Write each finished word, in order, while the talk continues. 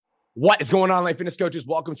What is going on, online fitness coaches?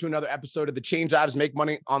 Welcome to another episode of the Change Lives, Make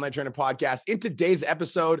Money Online Trainer Podcast. In today's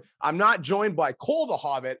episode, I'm not joined by Cole the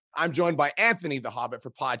Hobbit. I'm joined by Anthony the Hobbit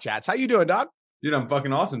for Pod Chats. How you doing, dog? Dude, I'm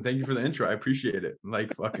fucking awesome. Thank you for the intro. I appreciate it.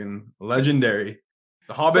 Like fucking legendary.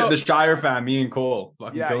 The Hobbit, the Shire fam, me and Cole.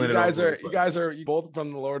 Yeah, you guys are both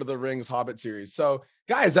from the Lord of the Rings Hobbit series. So,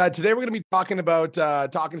 guys, today we're going to be talking about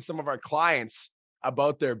talking to some of our clients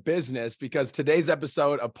about their business, because today's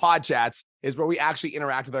episode of Pod Chats is where we actually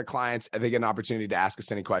interact with our clients and they get an opportunity to ask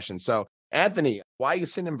us any questions. So, Anthony, why are you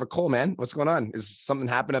sitting in for Cole, man? What's going on? Is something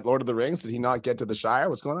happened at Lord of the Rings? Did he not get to the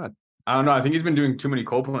Shire? What's going on? I don't know. I think he's been doing too many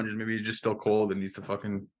cold plunges. Maybe he's just still cold and needs to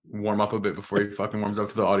fucking warm up a bit before he fucking warms up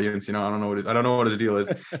to the audience. You know, I don't know what his deal is.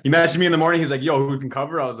 He messaged me in the morning. He's like, yo, who can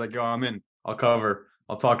cover? I was like, yo, I'm in. I'll cover.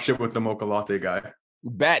 I'll talk shit with the mocha latte guy.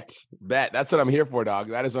 Bet. That's what I'm here for, dog.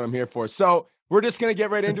 That is what I'm here for. So we're just going to get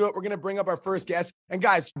right into it. We're going to bring up our first guest. And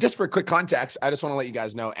guys, just for quick context, I just want to let you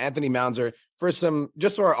guys know, Anthony Mounzer,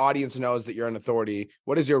 just so our audience knows that you're an authority,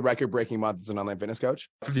 what is your record-breaking month as an online fitness coach?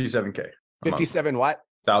 $57K. 57 what?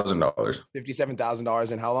 $1,000.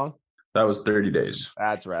 $57,000 in how long? That was 30 days.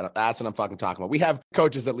 That's right. That's what I'm fucking talking about. We have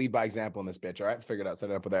coaches that lead by example in this bitch. All right. Figure it out.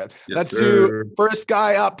 Set it up with that. Yes, Let's sir. do first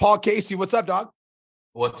guy up. Paul Casey. What's up, dog?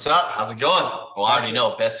 What's up? How's it going? Well, I already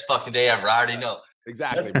know. Best fucking day ever. I already know.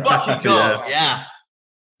 Exactly. Let's fucking go. Yes. Yeah.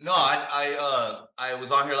 No, I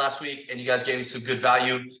was on here last week and you guys gave me some good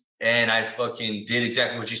value and I fucking did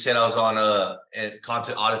exactly what you said. I was on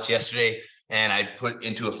content audits yesterday and I put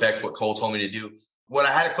into effect what Cole told me to do. What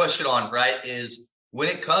I had a question on, right, is when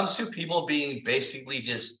it comes to people being basically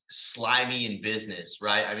just slimy in business,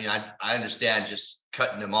 right? I mean, I understand just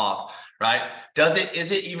cutting them off, right?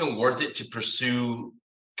 Is it even worth it to pursue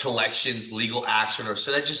collections, legal action, or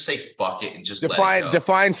should I just say fuck it and just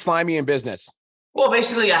define slimy in business? Well,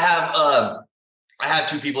 basically, I have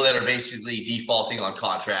two people that are basically defaulting on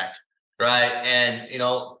contract, right? And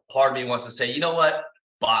part of me wants to say, you know what,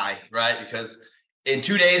 bye, right? Because in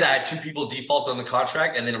 2 days, I had two people default on the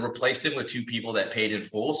contract and then replaced them with two people that paid in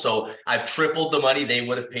full. So I've tripled the money they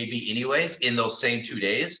would have paid me anyways in those same 2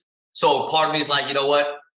 days. So part of me is like, you know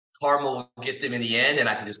what, karma will get them in the end and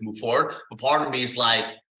I can just move forward. But part of me is like,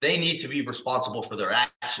 they need to be responsible for their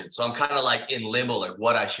actions. So I'm kind of like in limbo, like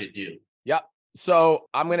what I should do. Yep. So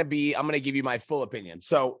I'm going to give you my full opinion.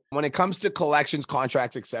 So when it comes to collections,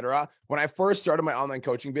 contracts, etc., when I first started my online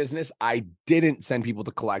coaching business, I didn't send people to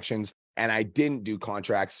collections and I didn't do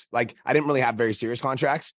contracts. Like I didn't really have very serious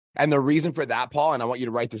contracts. And the reason for that, Paul, and I want you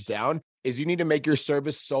to write this down, is you need to make your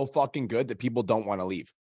service so fucking good that people don't want to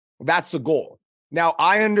leave. That's the goal. Now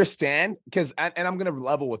I understand and I'm going to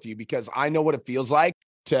level with you because I know what it feels like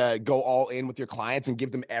to go all in with your clients and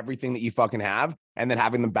give them everything that you fucking have and then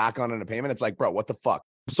having them back on a payment. It's like, bro, what the fuck?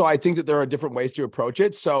 So I think that there are different ways to approach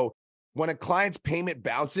it. So when a client's payment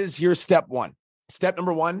bounces, here's step one. Step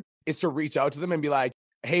number one is to reach out to them and be like,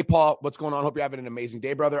 hey, Paul, what's going on? Hope you're having an amazing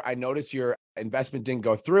day, brother. I noticed your investment didn't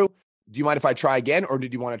go through. Do you mind if I try again? Or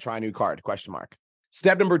did you want to try a new card? ?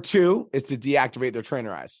 Step number two is to deactivate their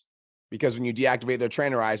trainer eyes. Because when you deactivate their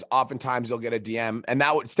trainer eyes, oftentimes you'll get a DM.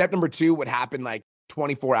 And step number two would happen like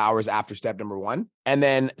 24 hours after step number one. And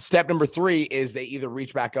then step number three is they either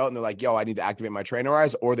reach back out and they're like, yo, I need to activate my trainer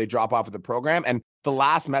eyes, or they drop off of the program. And the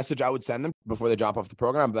last message I would send them before they drop off the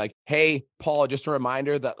program, I'd be like, hey, Paul, just a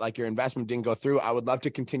reminder that like your investment didn't go through. I would love to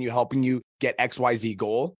continue helping you get XYZ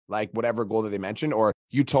goal, like whatever goal that they mentioned, or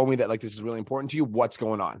you told me that like this is really important to you. What's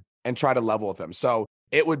going on? And try to level with them. So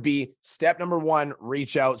it would be step number one,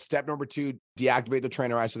 reach out. Step number two, deactivate the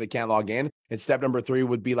trainer eyes so they can't log in. And step number three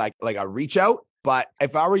would be like a reach out. But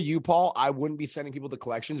if I were you, Paul, I wouldn't be sending people to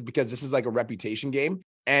collections because this is like a reputation game.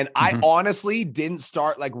 And I honestly didn't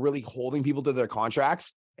start like really holding people to their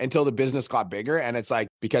contracts until the business got bigger. And it's like,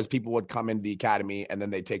 because people would come into the academy and then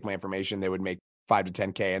they take my information, they would make 5 to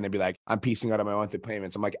 10K and they'd be like, I'm piecing out on my monthly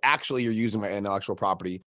payments. I'm like, actually, you're using my intellectual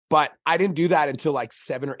property. But I didn't do that until like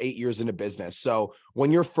 7 or 8 years into business. So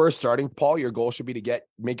when you're first starting, Paul, your goal should be to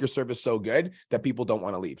make your service so good that people don't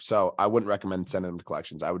want to leave. So I wouldn't recommend sending them to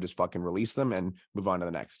collections. I would just fucking release them and move on to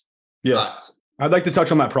the next. Yeah. Nice. I'd like to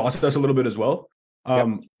touch on that process a little bit as well. Yep.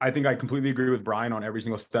 I think I completely agree with Brian on every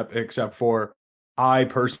single step, except for I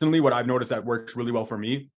personally, what I've noticed that works really well for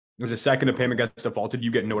me is the second a payment gets defaulted,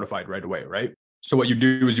 you get notified right away, right? So what you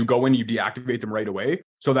do is you go in, you deactivate them right away.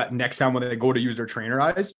 So that next time when they go to use their trainer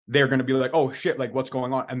eyes, they're going to be like, oh shit, like what's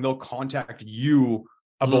going on? And they'll contact you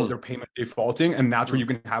about their payment defaulting. And that's where you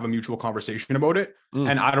can have a mutual conversation about it.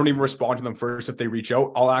 And I don't even respond to them first if they reach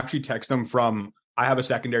out. I'll actually text them I have a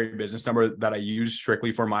secondary business number that I use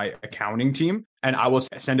strictly for my accounting team. And I will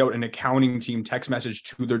send out an accounting team text message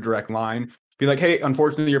to their direct line be like, hey,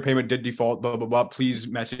 unfortunately, your payment did default, blah, blah, blah. Please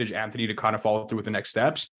message Anthony to kind of follow through with the next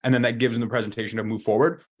steps. And then that gives them the presentation to move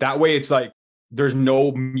forward. That way it's like, there's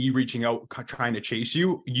no me reaching out, trying to chase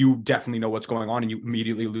you. You definitely know what's going on and you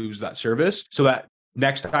immediately lose that service. So that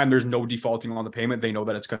next time there's no defaulting on the payment, they know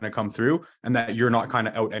that it's going to come through and that you're not kind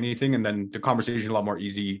of out anything. And then the conversation is a lot more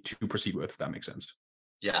easy to proceed with, if that makes sense.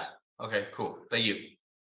 Yeah. Okay, cool. Thank you.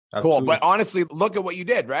 Absolutely. Cool. But honestly, look at what you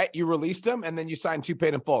did, right? You released them and then you signed 2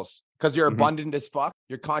 paid in fulls because you're abundant as fuck.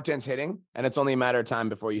 Your content's hitting and it's only a matter of time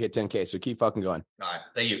before you hit 10K. So keep fucking going. All right.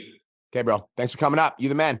 Thank you. Okay, bro. Thanks for coming up. You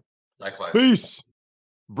the man. Likewise. Peace.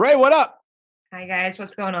 Bray, what up? Hi guys,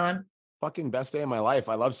 what's going on? Fucking best day of my life.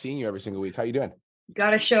 I love seeing you every single week. How you doing?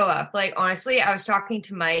 Gotta show up. Like, honestly, I was talking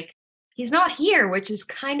to Mike. He's not here, which is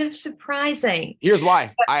kind of surprising. Here's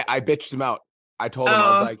why. I bitched him out. I told him,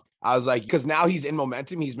 I was like, because now he's in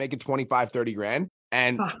momentum. He's making 25, 30 grand.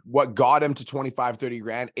 And what got him to 25, 30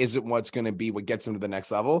 grand isn't what's going to be what gets him to the next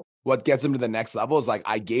level. What gets him to the next level is like,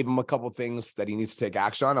 I gave him a couple things that he needs to take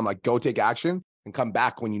action on. I'm like, go take action and come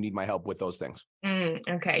back when you need my help with those things.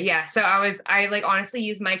 Okay. Yeah. So I like honestly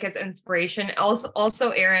use Mike as inspiration. Also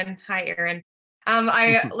Aaron. Hi, Aaron.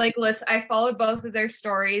 I followed both of their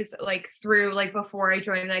stories like through like before I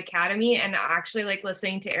joined the academy, and actually like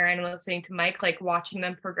listening to Aaron and listening to Mike, like watching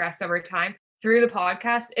them progress over time through the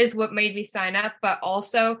podcast is what made me sign up. But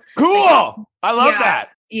also cool. I love that.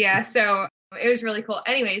 Yeah. So it was really cool.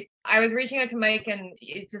 Anyways, I was reaching out to Mike and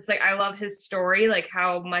it's just like, I love his story, like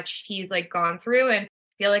how much he's like gone through, and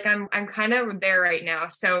feel like I'm kind of there right now.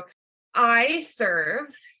 So I serve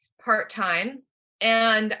part-time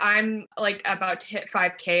and I'm like about to hit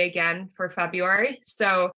 5K again for February.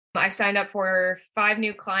 So I signed up for 5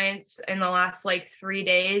 new clients in the last like 3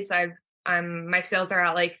 days. My sales are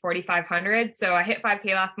at like 4,500. So I hit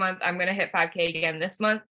 5K last month. I'm going to hit 5K again this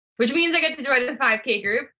month, which means I get to join the 5K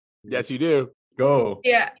group. Yes, you do. Go.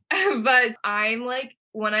 Yeah. But I'm like,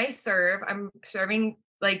 when I serve, I'm serving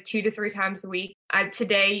like 2 to 3 times a week.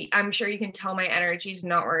 Today, I'm sure you can tell my energy is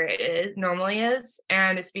not where it normally is.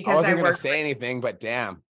 And it's because I wasn't going to say anything, but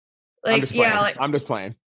damn. Like, I'm just playing. I'm just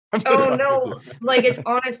playing. Oh no, like it's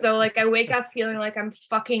honest though. Like I wake up feeling like I'm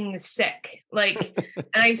fucking sick. Like,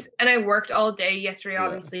 and I worked all day yesterday,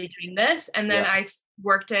 obviously doing this, and then I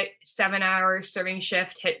worked at 7 hours serving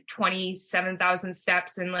shift, hit 27,000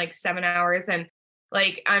 steps in like 7 hours, and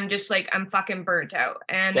like I'm just like I'm fucking burnt out,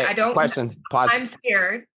 and I don't. Question. Pause. I'm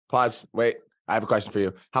scared. Pause. Wait, I have a question for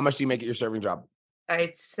you. How much do you make at your serving job?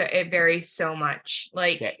 It varies so much.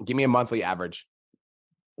 Like, give me a monthly average.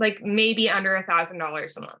 Like maybe under $1,000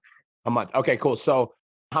 a month. A month. Okay, cool. So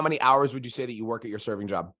how many hours would you say that you work at your serving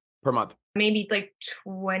job per month? Maybe like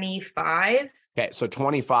 25. Okay, so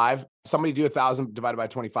 25. Somebody do 1,000 divided by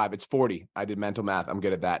 25. It's 40. I did mental math. I'm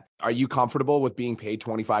good at that. Are you comfortable with being paid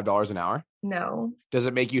 $25 an hour? No. Does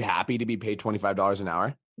it make you happy to be paid $25 an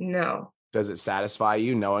hour? No. Does it satisfy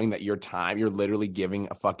you knowing that your time, you're literally giving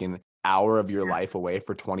a fucking hour of your life away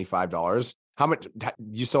for $25? How much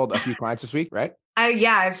you sold? A few clients this week, right?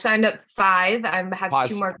 I've signed up 5. I have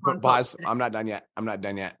 2 more. Pause. I'm not done yet.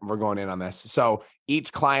 We're going in on this. So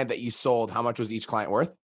each client that you sold, how much was each client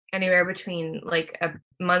worth? Anywhere between like a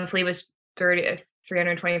monthly was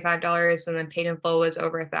 $325, and then paid in full was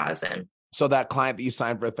over 1,000. So that client that you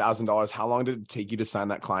signed for $1,000, how long did it take you to sign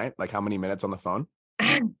that client? Like how many minutes on the phone?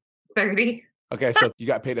 30. Okay, so you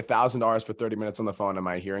got paid $1,000 for 30 minutes on the phone. Am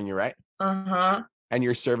I hearing you right? Uh-huh. And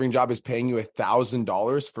your serving job is paying you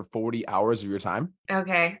 $1,000 for 40 hours of your time?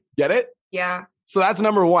 Okay. Get it? Yeah. So that's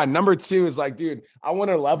number 1. Number 2 is like, dude, I want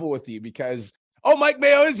to level with you because, Mike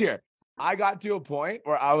Mayo is here. I got to a point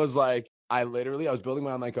where I was like, I was building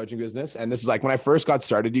my online coaching business. And this is like when I first got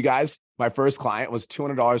started, you guys, my first client was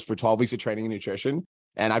 $200 for 12 weeks of training and nutrition.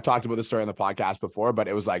 And I've talked about this story on the podcast before, but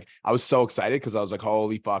it was like, I was so excited because I was like,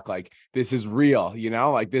 holy fuck, like this is real,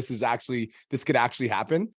 like this could actually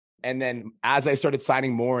happen. And then as I started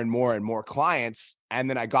signing more and more and more clients, and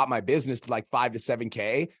then I got my business to like 5 to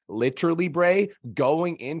 7K, literally, Bray,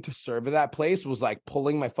 going in to serve at that place was like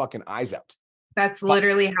pulling my fucking eyes out. That's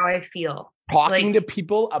literally how I feel. Talking to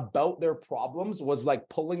people about their problems was like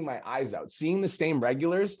pulling my eyes out. Seeing the same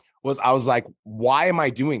regulars I was like, why am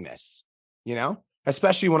I doing this?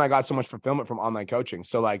 Especially when I got so much fulfillment from online coaching.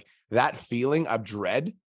 So like that feeling of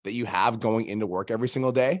dread that you have going into work every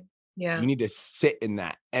single day, you need to sit in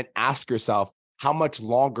that and ask yourself how much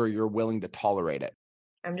longer you're willing to tolerate it.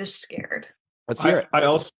 I'm just scared. Let's hear it.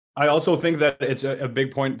 I also think that it's a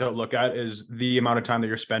big point to look at is the amount of time that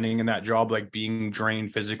you're spending in that job, like being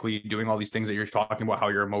drained physically, doing all these things that you're talking about, how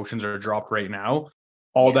your emotions are dropped right now.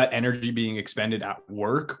 All that energy being expended at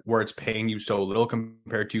work where it's paying you so little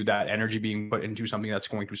compared to that energy being put into something that's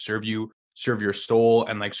going to serve you serve your soul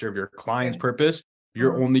and like serve your client's purpose,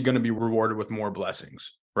 you're Mhm. only going to be rewarded with more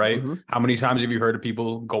blessings, right? Mhm. How many times have you heard of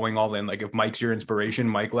people going all in? Like if Mike's your inspiration,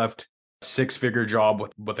 Mike left a 6-figure job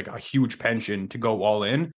with like a huge pension to go all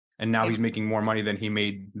in. And now Yeah. he's making more money than he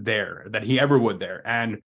made there, than he ever would there.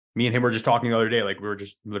 And me and him were just talking the other day, like we were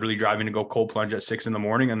just literally driving to go cold plunge at 6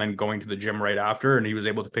 a.m. and then going to the gym right after. And he was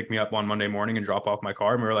able to pick me up on Monday morning and drop off my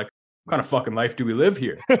car. And we were like, what kind of fucking life do we live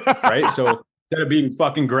here? Right. So instead of being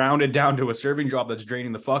fucking grounded down to a serving job that's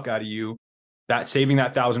draining the fuck out of you, that saving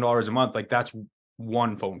that $1,000 a month, like that's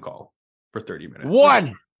one phone call for 30 minutes.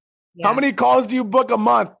 One. Yeah. How many calls do you book a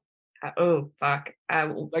month? Oh, fuck.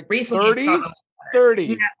 Like Recently 30? it's gone- 30.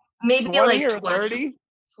 Yeah, maybe 20 like or 20. 30?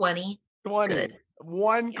 20. 20. Good.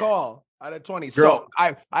 One Yeah. call out of 20. Girl. So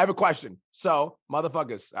I have a question. So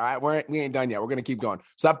motherfuckers, all right, we ain't done yet. We're going to keep going.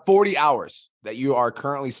 So that 40 hours that you are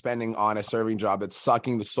currently spending on a serving job that's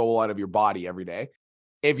sucking the soul out of your body every day.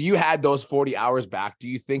 If you had those 40 hours back, do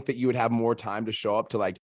you think that you would have more time to show up to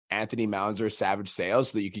like Anthony Mounzer Savage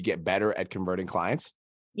Sales so that you could get better at converting clients?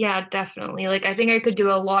 Yeah, definitely. Like I think I could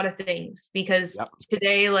do a lot of things because Yep.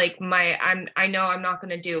 today, like I know I'm not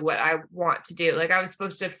gonna do what I want to do. Like I was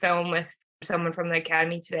supposed to film with someone from the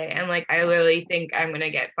academy today, and like I literally think I'm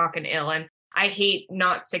gonna get fucking ill. And I hate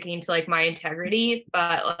not sticking to like my integrity,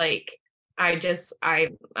 but like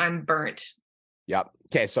I'm burnt. Yep.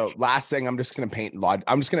 Okay. So last thing, I'm just gonna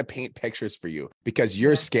paint pictures for you because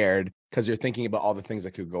you're Yeah. scared because you're thinking about all the things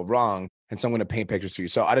that could go wrong. And so I'm gonna paint pictures for you.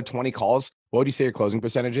 So out of 20 calls, what would you say your closing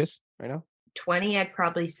percentage is right now? 20, I'd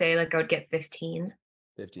probably say like I would get 15.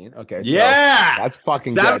 15. Okay. So Yeah. that's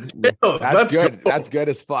fucking That good. kills. That's Let's good. go. That's good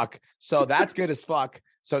as fuck. So that's good as fuck.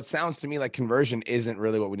 So it sounds to me like conversion isn't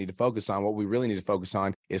really what we need to focus on. What we really need to focus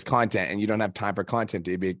on is content. And you don't have time for content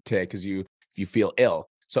today because you feel ill.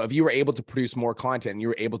 So if you were able to produce more content and you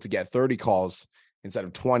were able to get 30 calls instead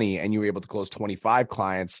of 20, and you were able to close 25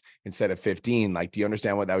 clients instead of 15, like, do you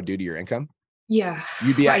understand what that would do to your income? Yeah.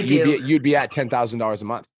 You'd be I at do. you'd be at $10,000 a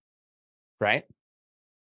month, right?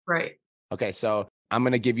 Right. Okay, so I'm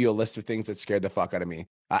going to give you a list of things that scared the fuck out of me.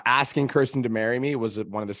 Asking Kirsten to marry me was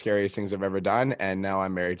one of the scariest things I've ever done. And now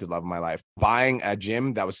I'm married to the love of my life. Buying a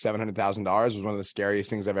gym that was $700,000 was one of the scariest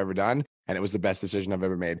things I've ever done. And it was the best decision I've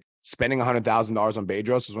ever made. Spending $100,000 on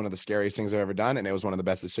Bedros was one of the scariest things I've ever done. And it was one of the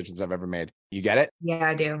best decisions I've ever made. You get it? Yeah,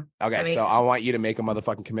 I do. Okay, That makes so I sense. want you to make a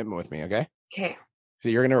motherfucking commitment with me, okay? Okay. So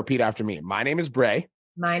you're going to repeat after me. My name is Bray,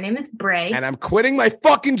 My name is Bray. and I'm quitting my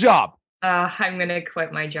fucking job. I'm gonna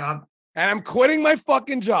quit my job. And I'm quitting my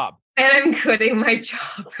fucking job. And I'm quitting my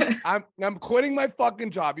job. I'm quitting my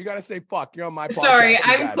fucking job. You got to say fuck. You're on my podcast. Sorry, You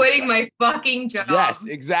I'm got it. quitting my fucking job. Yes,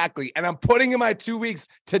 exactly. And I'm putting in my 2 weeks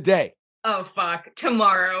today. Oh fuck.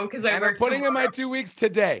 Tomorrow, because I And I'm work putting in my tomorrow. 2 weeks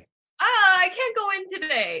today. I can't go in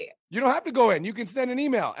today. You don't have to go in. You can send an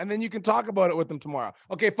email and then you can talk about it with them tomorrow.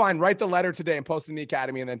 Okay, fine. Write the letter today and post in the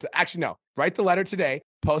academy. And then actually, no, write the letter today,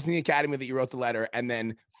 post in the academy that you wrote the letter, and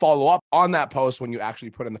then follow up on that post when you actually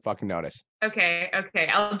put in the fucking notice. Okay.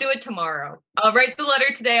 I'll do it tomorrow. I'll write the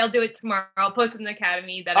letter today. I'll do it tomorrow. I'll post it in the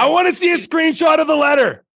academy. That I want to see a screenshot of the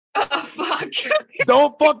letter. Oh fuck.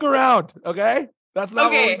 Don't fuck around. Okay. That's not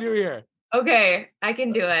what we Okay. do here. Okay, I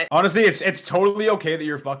can do it. Honestly, it's totally okay that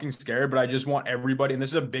you're fucking scared, but I just want everybody, and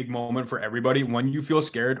this is a big moment for everybody. When you feel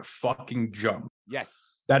scared, fucking jump.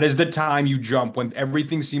 Yes. That is the time you jump. When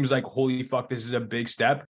everything seems like, holy fuck, this is a big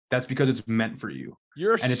step. That's because it's meant for you.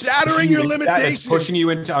 You're And it's shattering pushing your you into that, limitations. It's pushing you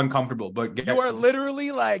into uncomfortable. But You are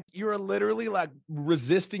literally like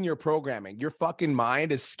resisting your programming. Your fucking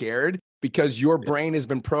mind is scared because your brain has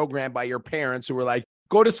been programmed by your parents who were like,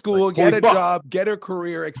 go to school, Like, get holy a fuck. job, get a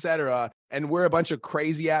career, etc. And we're a bunch of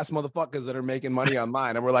crazy ass motherfuckers that are making money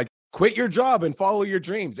online. And we're like, quit your job and follow your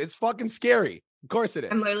dreams. It's fucking scary. Of course it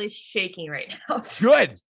is. I'm literally shaking right now.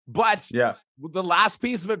 Good. But yeah, the last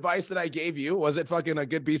piece of advice that I gave you, was it fucking a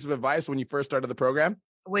good piece of advice when you first started the program?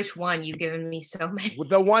 Which one? You've given me so many. With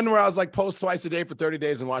the one where I was like, post twice a day for 30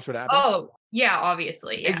 days and watch what happens? Oh, yeah,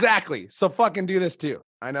 obviously. Yeah. Exactly. So fucking do this too.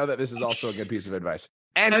 I know that this is also a good piece of advice.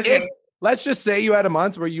 And Okay. if, let's just say you had a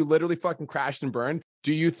month where you literally fucking crashed and burned,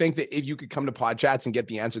 do you think that if you could come to Pod Chats and get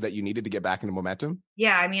the answer that you needed to get back into momentum?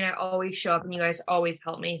 Yeah, I mean, I always show up and you guys always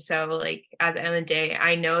help me. So, like, at the end of the day,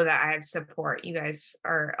 I know that I have support. You guys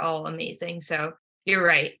are all amazing. So, you're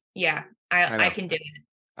right. Yeah, I know. I can do it.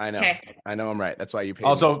 I know. Okay. I know I'm right. That's why you pay.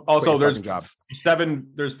 Also, there's job.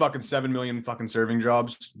 there's fucking 7 million fucking serving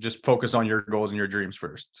jobs. Just focus on your goals and your dreams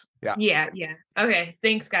first. Yeah. Okay.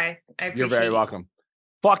 Thanks, guys. I appreciate You're very it. welcome.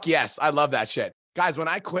 Fuck yes. I love that shit. Guys, when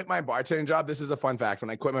I quit my bartending job, this is a fun fact. When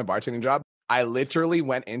I quit my bartending job, I literally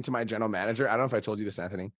went into my general manager. I don't know if I told you this,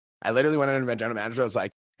 Anthony. I literally went into my general manager. I was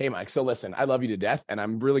like, Hey, Mike. So listen, I love you to death, and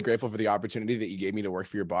I'm really grateful for the opportunity that you gave me to work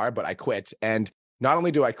for your bar, but I quit. And not only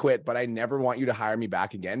do I quit, but I never want you to hire me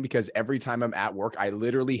back again, because every time I'm at work, I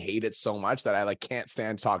literally hate it so much that I like can't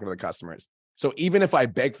stand talking to the customers. So even if I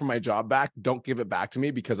beg for my job back, don't give it back to me,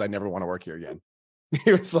 because I never want to work here again.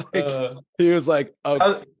 He was like,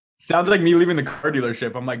 oh, sounds like me leaving the car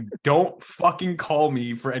dealership. I'm like, don't fucking call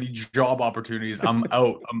me for any job opportunities. I'm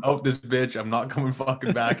out this bitch. I'm not coming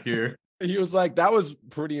fucking back here. He was like, that was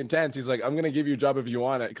pretty intense. He's like, I'm going to give you a job if you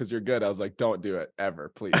want it, because you're good. I was like, don't do it ever,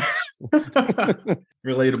 please.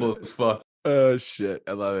 Relatable as fuck. Oh, shit.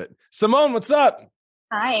 I love it. Simone, what's up?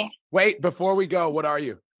 Hi, Wait, before we go, what are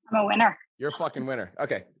you? I'm a winner. You're a fucking winner.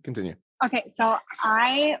 Okay, continue. Okay, so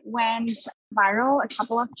I went viral a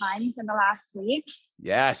couple of times in the last week,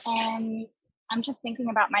 Yes. and I'm just thinking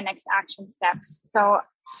about my next action steps. So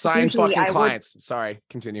Sign usually fucking I would- clients. Sorry,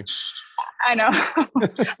 continue. I know,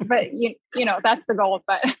 but you know, that's the goal.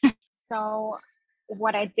 But so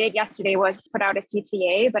what I did yesterday was put out a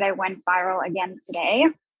CTA, but I went viral again today.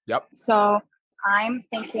 Yep. So I'm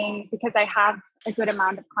thinking, because I have a good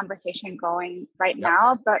amount of conversation going right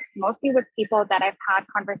now, but mostly with people that I've had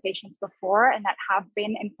conversations before and that have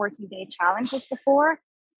been in 14-day challenges before.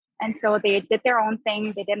 And so they did their own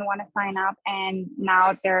thing. They didn't want to sign up. And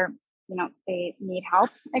now they're, you know, they need help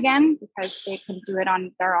again because they couldn't do it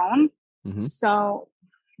on their own. Mhm. So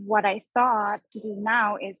what I thought to do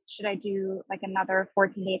now is, should I do like another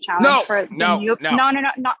 14-day challenge for the new? No,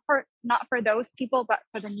 not for those people, but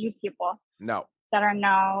for the new people No. that are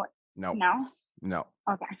now. No. No.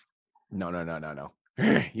 Okay. No.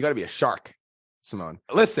 You got to be a shark, Simone.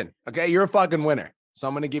 Listen, okay, you're a fucking winner. So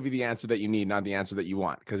I'm going to give you the answer that you need, not the answer that you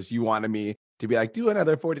want, because you wanted me to be like, do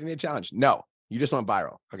another 14-day challenge. No, you just went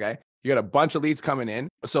viral, okay? You got a bunch of leads coming in.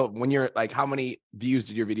 So when you're like, how many views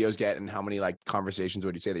did your videos get, and how many like conversations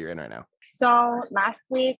would you say that you're in right now? So last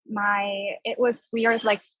week, it was weird,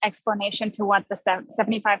 like explanation to what the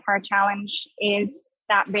 75 hard challenge is.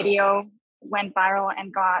 That video went viral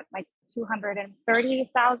and got like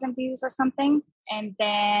 230,000 views or something. And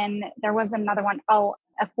then there was another one. Oh,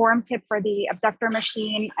 a forum tip for the abductor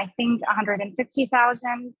machine. I think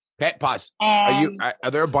 150,000. Okay, pause. And Are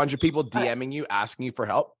there a bunch of people DMing you, asking you for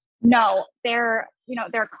help? no, they're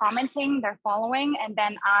commenting, they're following, and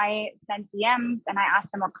then I send DMs and I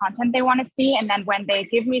ask them what content they want to see. And then when they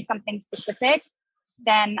give me something specific,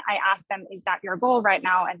 then I ask them, is that your goal right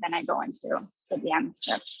now? And then I go into the DM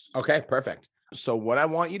script. Okay, perfect. So what I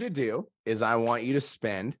want you to do is I want you to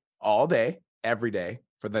spend all day, every day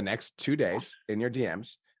for the next 2 days in your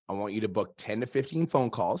DMs. I want you to book 10 to 15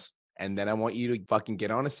 phone calls. And then I want you to fucking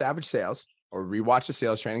get on a Savage Sales or rewatch the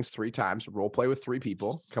sales trainings 3 times, role play with 3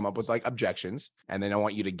 people, come up with like objections. And then I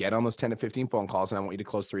want you to get on those 10 to 15 phone calls, and I want you to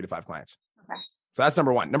close 3 to 5 clients. Okay. So that's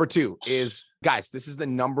number 1. Number 2 is, guys, this is the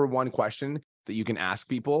number 1 question that you can ask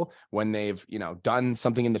people when they've, done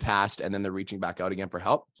something in the past and then they're reaching back out again for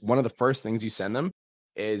help. One of the first things you send them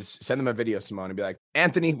is send them a video, Simone, and be like,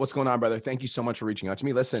 Anthony, what's going on, brother? Thank you so much for reaching out to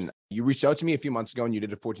me. Listen, you reached out to me a few months ago and you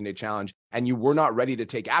did a 14-day challenge and you were not ready to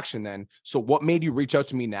take action then. So what made you reach out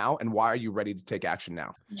to me now? And why are you ready to take action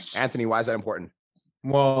now? Anthony, why is that important?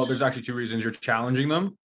 Well, there's actually 2 reasons. You're challenging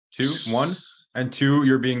them, 1, and 2,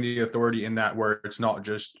 you're being the authority in that, where it's not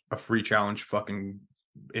just a free challenge fucking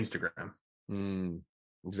Instagram.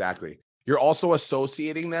 Exactly. You're also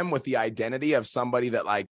associating them with the identity of somebody that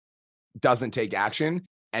like doesn't take action,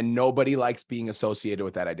 and nobody likes being associated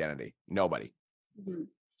with that identity. Nobody. Mm-hmm.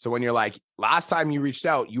 So when you're like, last time you reached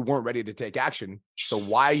out, you weren't ready to take action. So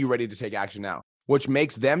why are you ready to take action now? Which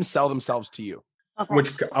makes them sell themselves to you. Okay.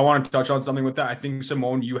 Which I want to touch on something with that. I think,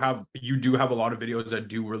 Simone, you do have a lot of videos that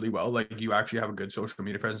do really well. Like, you actually have a good social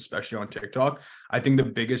media presence, especially on TikTok. I think the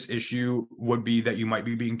biggest issue would be that you might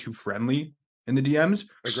be being too friendly in the DMs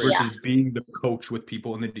versus being the coach with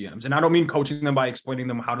people in the DMs. And I don't mean coaching them by explaining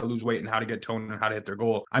them how to lose weight and how to get toned and how to hit their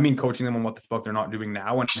goal. I mean coaching them on what the fuck they're not doing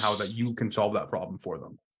now and how that you can solve that problem for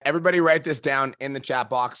them. Everybody write this down in the chat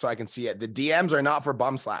box so I can see it. The DMs are not for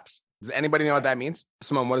bum slaps. Does anybody know what that means?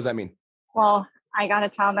 Simone, what does that mean? Well, I got to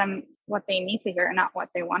tell them what they need to hear, not what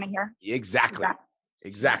they want to hear. Exactly.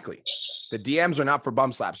 The DMs are not for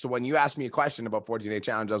bum slaps. So when you asked me a question about 14-day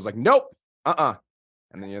challenge, I was like, nope,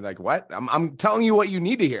 And then you're like, what? I'm telling you what you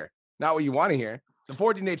need to hear, not what you want to hear. The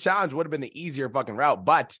 14-day challenge would have been the easier fucking route,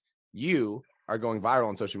 but you are going viral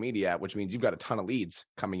on social media, which means you've got a ton of leads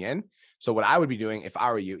coming in. So what I would be doing if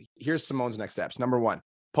I were you, here's Simone's next steps. Number 1,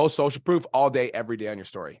 post social proof all day, every day on your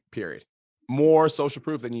story, period. More social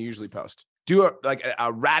proof than you usually post. Do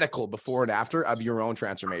a radical before and after of your own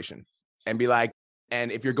transformation and be like,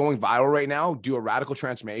 and if you're going viral right now, do a radical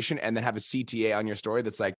transformation and then have a CTA on your story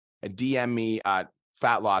that's like, DM me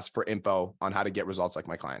fat loss for info on how to get results like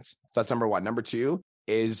my clients. So that's number one. Number two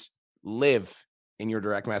is live in your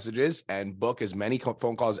direct messages and book as many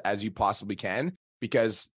phone calls as you possibly can,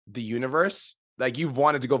 because the universe, like, you've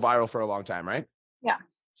wanted to go viral for a long time, right? Yeah.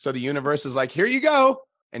 So the universe is like, here you go.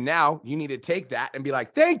 And now you need to take that and be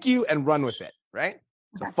like, thank you, and run with it, right?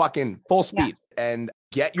 So fucking full speed and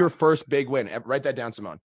get your first big win. Write that down,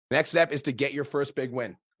 Simone. Next step is to get your first big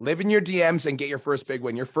win. Live in your DMs and get your first big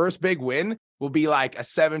win. Your first big win will be like a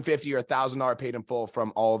 $750 or $1,000 paid in full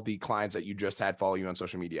from all of the clients that you just had follow you on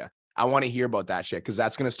social media. I want to hear about that shit, because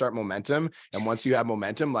that's going to start momentum. And once you have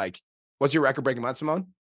momentum, like, what's your record breaking month, Simone?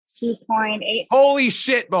 2.8. Holy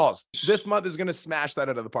shit balls. This month is going to smash that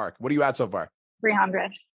out of the park. What are you at so far?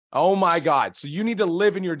 300. Oh my God. So you need to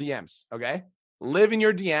live in your DMs. Okay. Live in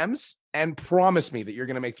your DMs and promise me that you're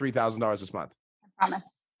going to make $3,000 this month. I promise.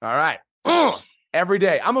 All right. Every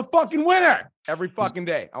day. I'm a fucking winner. Every fucking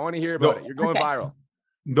day. I want to hear about it. You're going viral.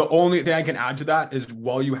 The only thing I can add to that is,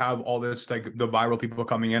 while you have all this, like the viral people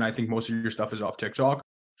coming in, I think most of your stuff is off TikTok.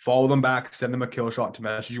 Follow them back, send them a kill shot to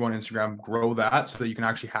message you on Instagram, grow that so that you can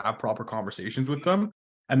actually have proper conversations with them.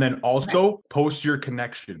 And then also post a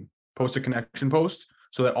connection post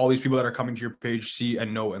so that all these people that are coming to your page see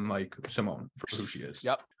and know and like Simone for who she is.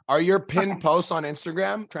 Yep. Are your pinned posts on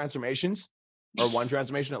Instagram transformations, or one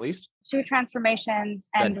transformation at least? 2 transformations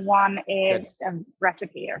and Good. one is a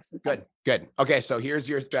recipe or something. Good. Okay. So here's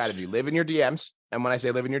your strategy. Live in your DMs. And when I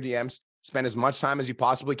say live in your DMs, spend as much time as you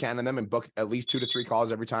possibly can in them and book at least 2 to 3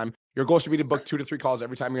 calls every time. Your goal should be to book 2 to 3 calls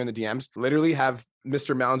every time you're in the DMs. Literally have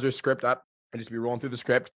Mr. Mallinger's script up and just be rolling through the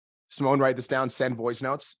script. Simone, write this down, send voice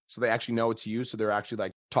notes so they actually know it's you. So they're actually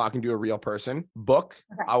like talking to a real person. Book.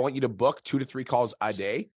 Okay. I want you to book 2 to 3 calls a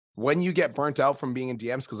day. When you get burnt out from being in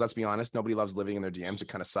DMs, because let's be honest, nobody loves living in their DMs. It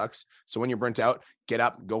kind of sucks. So when you're burnt out, get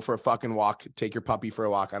up, go for a fucking walk, take your puppy for a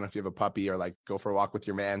walk. I don't know if you have a puppy, or like go for a walk with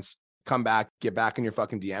your mans, come back, get back in your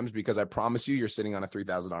fucking DMs, because I promise you, you're sitting on a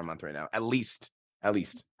 $3,000 month right now. At least.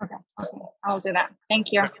 Okay. I'll do that.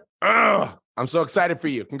 Thank you. Ugh, I'm so excited for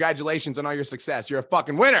you. Congratulations on all your success. You're a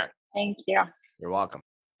fucking winner. Thank you. You're welcome.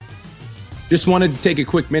 Just wanted to take a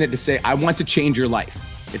quick minute to say, I want to change your life.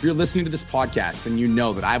 If you're listening to this podcast, then you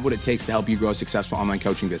know that I have what it takes to help you grow a successful online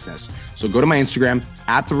coaching business. So go to my Instagram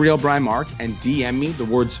 @TheRealBrianMark and DM me the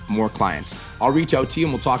words "more clients." I'll reach out to you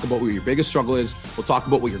and we'll talk about what your biggest struggle is. We'll talk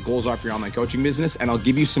about what your goals are for your online coaching business, and I'll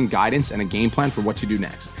give you some guidance and a game plan for what to do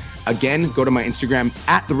next. Again, go to my Instagram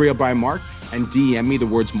 @TheRealBrianMark and DM me the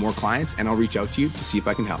words "more clients," and I'll reach out to you to see if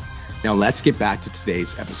I can help. Now let's get back to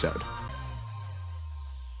today's episode.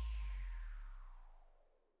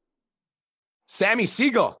 Sammy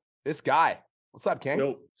Siegel, this guy. What's up, King?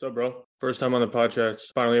 Yo, what's up, bro? First time on the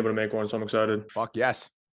podcast. Finally able to make one, so I'm excited. Fuck yes.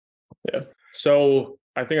 Yeah. So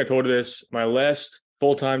I think I told you this. My last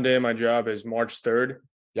full-time day of my job is March 3rd.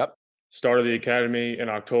 Yep. Started the academy in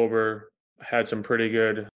October. I had some pretty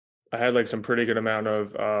good amount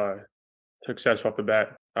of success off the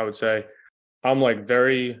bat, I would say. I'm like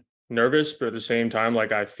very nervous, but at the same time,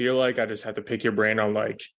 like I feel like I just have to pick your brain on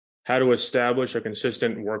like how to establish a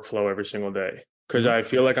consistent workflow every single day. Because I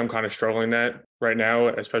feel like I'm kind of struggling that right now,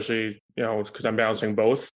 especially, you know, because I'm balancing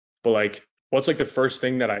both. But like, what's like the first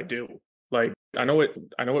thing that I do? Like, I know it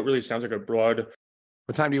really sounds like a broad.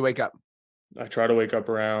 What time do you wake up? I try to wake up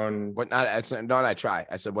around. I said,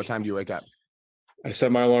 what time do you wake up? I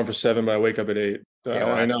set my alarm for 7, but I wake up at 8.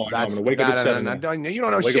 I know. I'm going to wake up at 7. You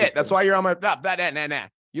don't know shit. That's why you're on my.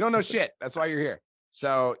 You don't know shit. That's why you're here.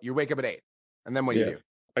 So you wake up at 8. And then what do you do?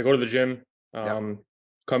 I go to the gym,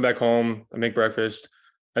 come back home, I make breakfast,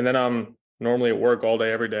 and then I'm normally at work all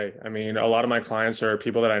day, every day. I mean, a lot of my clients are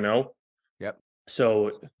people that I know. Yep.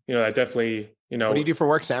 So, you know, I definitely, you know. What do you do for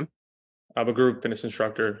work, Sam? I'm a group fitness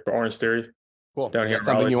instructor for Orange Theory. Cool. Down Is here that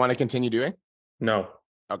something you want to continue doing? No.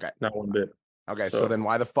 Okay. Not one bit. Okay. So then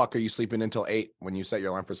why the fuck are you sleeping until 8 when you set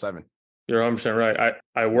your alarm for 7? You're 100% right.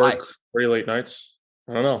 I work very late nights.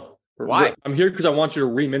 I don't know. Why? I'm here because I want you to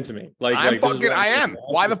ream into me. I am.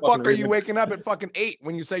 Why the fuck are you waking up at fucking 8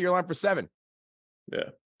 when you set your alarm for 7? Yeah,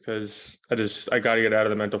 because I got to get out of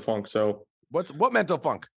the mental funk. So what mental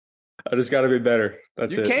funk? I just got to be better.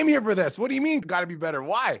 That's it. You came here for this. What do you mean got to be better?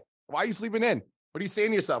 Why? Why are you sleeping in? What are you saying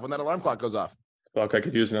to yourself when that alarm clock goes off? Fuck, I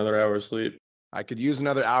could use another hour of sleep. I could use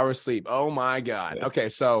another hour of sleep. Oh my God. Yeah. Okay.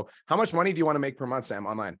 So how much money do you want to make per month, Sam,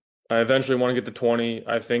 online? I eventually want to get to 20.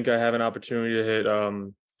 I think I have an opportunity to hit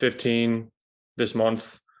 15 this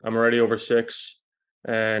month. I'm already over 6,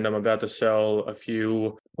 and I'm about to sell a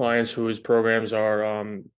few clients whose programs are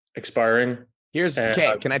expiring.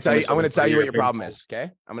 Can I tell you? I'm going to tell you what your problem is. Okay.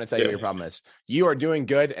 I'm going to tell you what your problem is. You are doing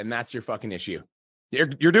good, and that's your fucking issue. You're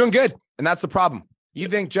doing good, and that's the problem. You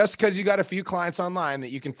think just because you got a few clients online that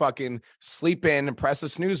you can fucking sleep in and press a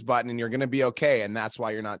snooze button and you're going to be okay. And that's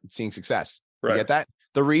why you're not seeing success. You get that?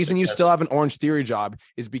 The reason you still have an Orange Theory job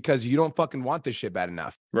is because you don't fucking want this shit bad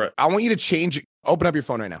enough. Right. I want you to change. Open up your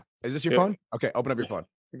phone right now. Is this your phone? Okay. Open up your phone.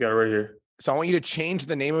 You got it right here. So I want you to change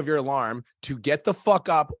the name of your alarm to get the fuck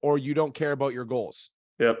up or you don't care about your goals.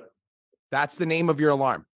 Yep. That's the name of your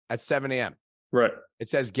alarm at 7 a.m. Right. It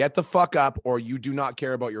says get the fuck up or you do not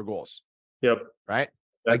care about your goals. Yep. Right.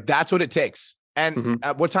 Like that's what it takes. And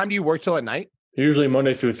at what time do you work till at night? Usually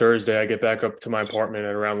Monday through Thursday, I get back up to my apartment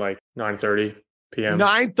at around like 9:30 p.m.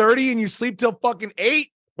 9:30 and you sleep till fucking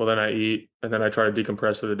 8? Well, then I eat and then I try to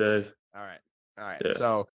decompress for the day. All right. Yeah.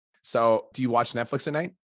 So do you watch Netflix at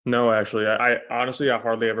night? No, actually, I honestly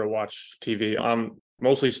hardly ever watch TV. I'm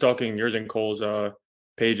mostly stalking yours and Cole's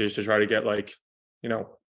pages to try to get like,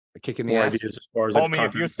 A kick in the more ass? ideas as far as Homie,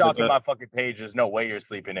 if you're stalking my fucking page, there's no way you're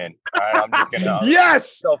sleeping in. All right, I'm just gonna.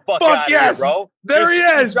 Yes. So fuck Fuck out yes. here, bro. There he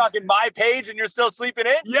You're is. stalking my page and you're still sleeping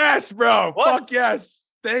in? Yes, bro. What? Fuck yes.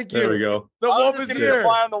 Thank you. There we go. The I wolf was is just gonna here.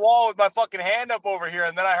 fly on the wall with my fucking hand up over here,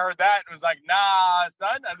 and then I heard that and was like, "Nah,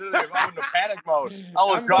 son." I literally went into panic mode. I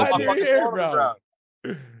was I'm dropping glad my you're fucking here, phone on the bro. ground.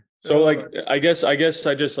 So like, I guess I just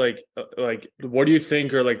like, what do you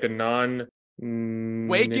think are like the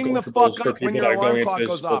Waking the negotiables fuck for up when people your that are going alarm into clock this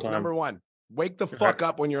goes off. full-time? Number one. Wake the fuck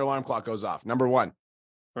up when your alarm clock goes off. Number one.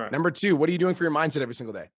 All right. Number two, what are you doing for your mindset every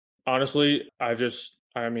single day? Honestly, I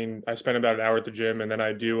spend about an hour at the gym and then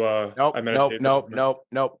I do Nope, I nope, meditate.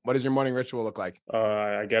 nope. What does your morning ritual look like?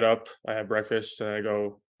 I get up, I have breakfast, and I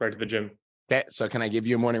go right to the gym. Okay, so can I give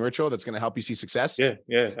you a morning ritual that's going to help you see success? Yeah,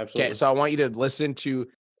 absolutely. Okay, so I want you to listen to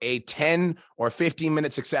a 10 or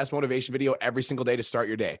 15-minute success motivation video every single day to start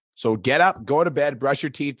your day. So get up, go to bed, brush your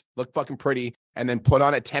teeth, look fucking pretty, and then put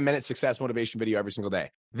on a 10-minute success motivation video every single day.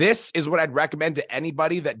 This is what I'd recommend to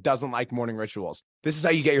anybody that doesn't like morning rituals. This is how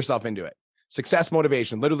you get yourself into it. Success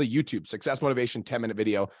motivation, literally YouTube, success motivation, 10-minute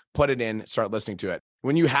video, put it in, start listening to it.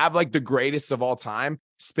 When you have like the greatest of all time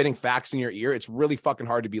spitting facts in your ear, it's really fucking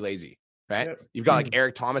hard to be lazy. Right. Yep. You've got like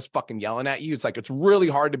Eric Thomas fucking yelling at you. It's like, it's really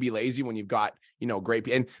hard to be lazy when you've got, great.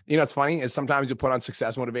 And it's funny is sometimes you put on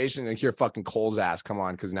success motivation and hear fucking Cole's ass come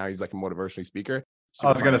on. Cause now he's like a motivational speaker.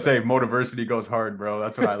 I was going to say Motiversity goes hard, bro.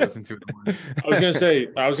 That's what I listen to. I was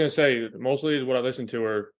gonna say mostly what I listen to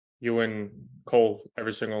are you and Cole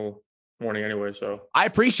every single morning anyway. So I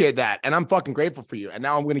appreciate that. And I'm fucking grateful for you. And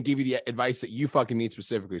now I'm going to give you the advice that you fucking need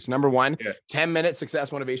specifically. So number one, 10-minute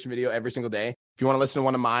success motivation video every single day. If you want to listen to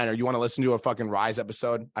one of mine or you want to listen to a fucking Rise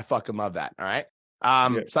episode, I fucking love that. All right.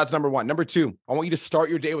 So that's number one. Number two, I want you to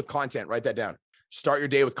start your day with content. Write that down. Start your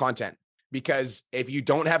day with content. Because if you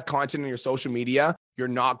don't have content on your social media, you're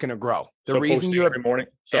not going to grow. The reason you have every morning.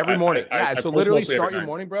 So every morning. I So post literally mostly start every your night.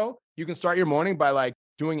 morning, bro. You can start your morning by like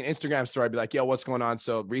doing an Instagram story. Be like, yo, what's going on?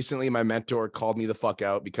 So recently my mentor called me the fuck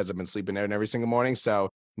out because I've been sleeping in every single morning. So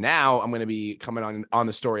now I'm going to be coming on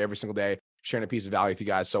the story every single day, sharing a piece of value with you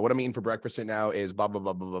guys. So what I'm eating for breakfast right now is blah, blah,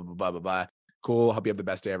 blah, blah, blah, blah, blah, blah. Cool. Hope you have the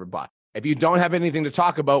best day ever. Blah. If you don't have anything to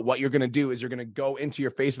talk about, what you're going to do is you're going to go into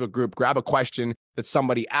your Facebook group, grab a question that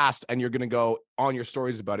somebody asked, and you're going to go on your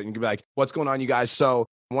stories about it. And you can be like, what's going on, you guys? So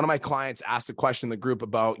one of my clients asked a question in the group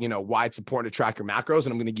about, why it's important to track your macros.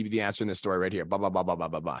 And I'm going to give you the answer in this story right here. Blah, blah, blah, blah, blah,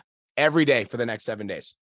 blah, blah. Every day for the next 7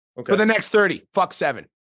 days. Okay. For the next 30, fuck 7.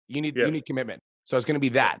 You need commitment. So it's going to be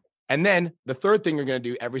that. And then the third thing you're going to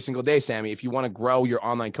do every single day, Sammy, if you want to grow your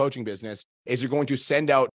online coaching business, is you're going to send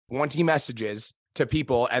out 20 messages to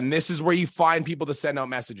people. And this is where you find people to send out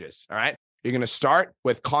messages. All right. You're going to start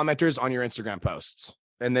with commenters on your Instagram posts.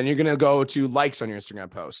 And then you're going to go to likes on your Instagram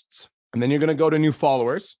posts. And then you're going to go to new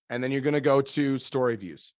followers. And then you're going to go to story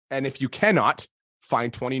views. And if you cannot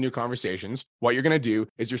find 20 new conversations, what you're going to do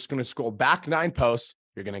is you're just going to scroll back 9 posts.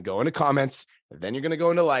 You're going to go into comments. And then you're going to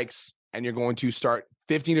go into likes. And you're going to start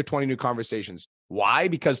 15 to 20 new conversations. Why?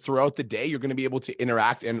 Because throughout the day, you're going to be able to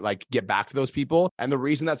interact and like get back to those people. And the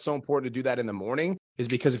reason that's so important to do that in the morning is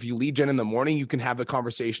because if you lead gen in the morning, you can have the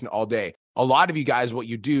conversation all day. A lot of you guys, what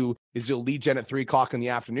you do is you'll lead gen at 3 o'clock in the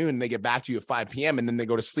afternoon and they get back to you at 5 p.m. and then they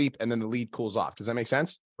go to sleep and then the lead cools off. Does that make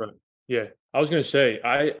sense? Right. Yeah. I was going to say,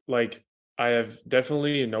 I have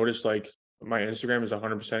definitely noticed like my Instagram is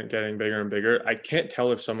 100% getting bigger and bigger. I can't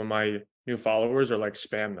tell if some of my new followers are like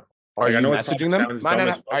spam though. Are Like, you I know it messaging probably them? sounds dumb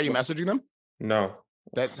as fuck, Are you but- messaging them? No.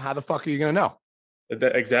 How the fuck are you going to know?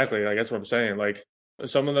 Exactly. Like that's what I'm saying. Like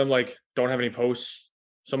some of them like don't have any posts.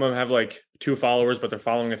 Some of them have like 2 followers, but they're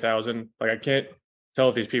following 1,000. Like I can't tell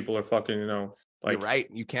if these people are fucking, like You're right.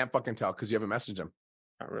 You can't fucking tell because you haven't messaged them.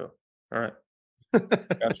 not real. All right.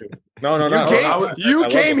 Got you. No. You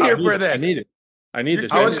came here for this. I need it. I need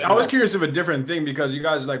this. I was curious of a different thing because you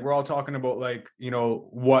guys like we're all talking about like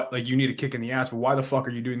what like you need a kick in the ass, but why the fuck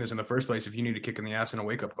are you doing this in the first place if you need a kick in the ass and a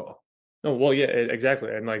wake up call? No, well, yeah,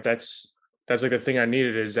 exactly, and like that's like the thing I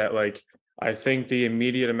needed is that like I think the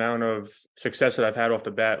immediate amount of success that I've had off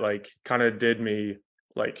the bat like kind of did me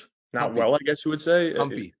like not Comfy. well, I guess you would say.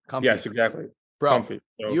 Comfy. Yes, exactly. Bro, Comfy.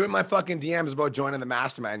 So, you in my fucking DMs about joining the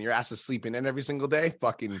mastermind. Your ass is sleeping in every single day.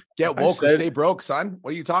 Fucking get I woke or said- stay broke, son.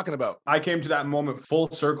 What are you talking about? I came to that moment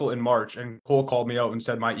full circle in March, and Cole called me out and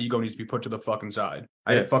said my ego needs to be put to the fucking side.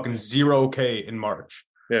 I had fucking 0K in March.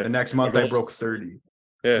 yeah, The next month I broke 30.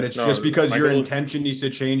 yeah, And it's no, just because my your goal- intention needs to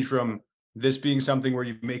change from this being something where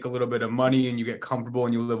you make a little bit of money and you get comfortable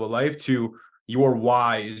and you live a life to your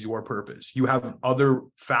why is your purpose. You have other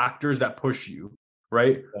factors that push you,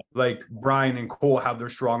 right? Like Brian and Cole have their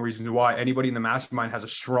strong reasons why. Anybody in the mastermind has a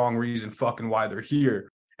strong reason fucking why they're here.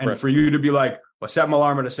 And Right. for you to be like, well, set my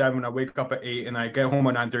alarm at 7, I wake up at 8, and I get home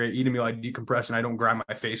at 9:30, I eat a meal, I decompress, and I don't grind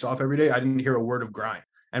my face off every day. I didn't hear a word of grind.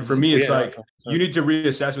 And for me, it's Yeah, like, you need to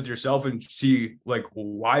reassess with yourself and see like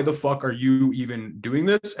why the fuck are you even doing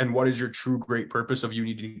this and what is your true great purpose of you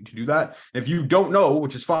needing to do that. And if you don't know,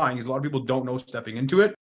 which is fine because a lot of people don't know stepping into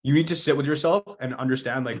it, you need to sit with yourself and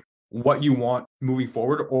understand like what you want moving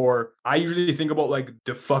forward. Or I usually think about like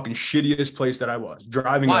the fucking shittiest place that I was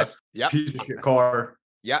driving a Yep. piece of shit car.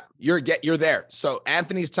 Yeah, you're there. So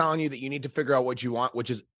Anthony's telling you that you need to figure out what you want,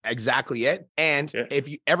 which is exactly it. And Yeah. if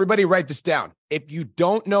you everybody write this down. If you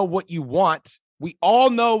don't know what you want, we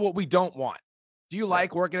all know what we don't want. Do you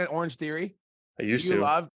like working at Orange Theory? I used Do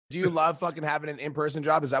you to. love fucking having an in-person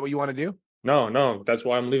job? Is that what you want to do? No, that's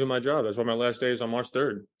why I'm leaving my job. That's why my last day is on March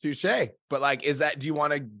 3rd. Touche. But like, do you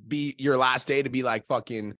want to be your last day to be like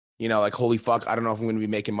fucking, like, holy fuck, I don't know if I'm going to be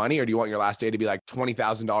making money, or do you want your last day to be like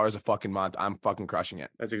 $20,000 a fucking month? I'm fucking crushing it.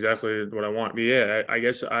 That's exactly what I want. But yeah, I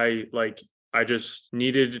guess I just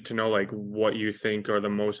needed to know like what you think are the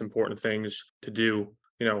most important things to do,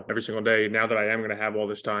 every single day now that I am going to have all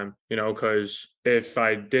this time, because if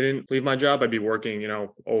I didn't leave my job, I'd be working,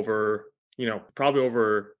 over, probably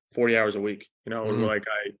over 40 hours a week, Mhm. like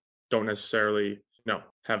I don't necessarily,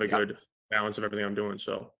 have a good balance of everything I'm doing.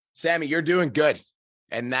 So Sammy, you're doing good.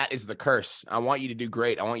 And that is the curse. I want you to do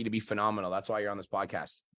great. I want you to be phenomenal. That's why you're on this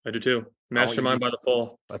podcast. I do too. I want you to Mastermind be- by the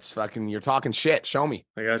fall. You're talking shit. Show me.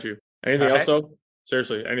 I got you. Anything All else though?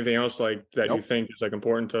 Seriously, anything else like that you Nope. think is like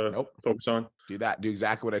important to Nope. focus on? Do that. Do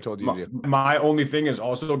exactly what I told you to do. My only thing is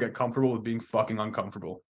also get comfortable with being fucking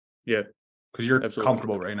uncomfortable. Yeah. Because you're Absolutely.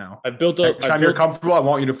 comfortable right now. I've built up. Next time you're comfortable, I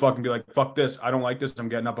want you to fucking be like, fuck this. I don't like this. I'm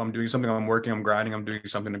getting up. I'm doing something. I'm working. I'm grinding. I'm doing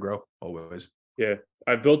something to grow always.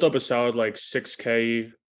 I've built up a solid like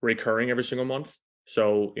 6K recurring every single month.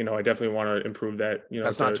 So, I definitely want to improve that.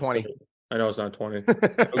 That's not 20. I know it's not 20. I'll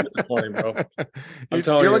get to 20, bro. You're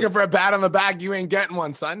telling you. looking for a pat on the back. You ain't getting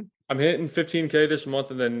one, son. I'm hitting 15K this month,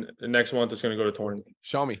 and then the next month it's going to go to 20.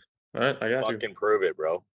 Show me. All right, I got you. Fucking prove it,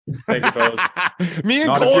 bro. Thank you, fellas. Me and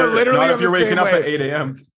Not Cole if are you're, literally not on if you're the waking same up way. at 8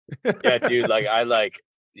 a.m. Yeah, dude.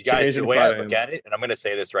 You guys, Today's the in way I 5 look at it, and I'm gonna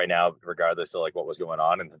say this right now, regardless of like what was going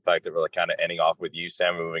on, and the fact that we're like kind of ending off with you,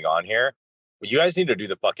 Sam, moving on here. But you guys need to do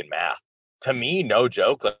the fucking math. To me, no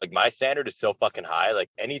joke. Like my standard is so fucking high. Like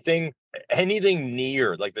anything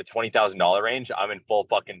near like the $20,000 range, I'm in full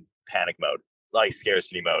fucking panic mode, like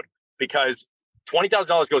scarcity mode, because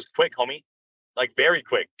 $20,000 goes quick, homie. Like very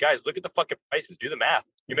quick. Guys, look at the fucking prices. Do the math.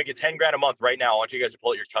 You're making 10 grand a month right now. I want you guys to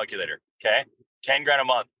pull out your calculator. Okay. 10 grand a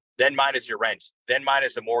month. Then minus your rent, then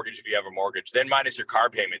minus a mortgage if you have a mortgage, then minus your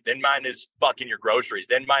car payment, then minus fucking your groceries,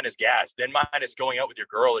 then minus gas, then minus going out with your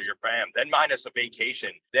girl or your fam, then minus a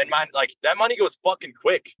vacation, then like that money goes fucking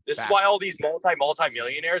quick. This is why all these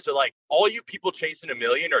multi-millionaires are like, all you people chasing a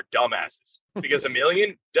million are dumbasses because a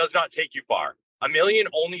million does not take you far. A million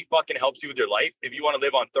only fucking helps you with your life if you want to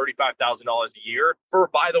live on $35,000 a year for,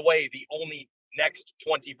 by the way, the only next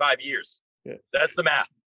 25 years. Yeah. That's the math.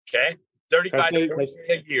 Okay. 35 to 40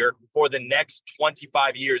 a year for the next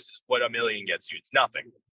 25 years is what a million gets you. It's nothing.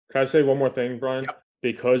 Can I say one more thing, Brian? Yep.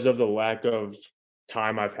 Because of the lack of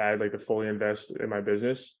time I've had like to fully invest in my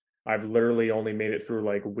business, I've literally only made it through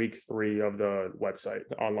like week 3 of the website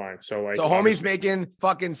online. So like, So homie's making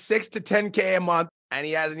fucking 6 to 10K a month, and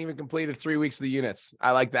he hasn't even completed 3 weeks of the units.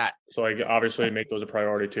 I like that. So I obviously make those a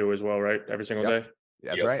priority too as well, right? Every single Yep. day.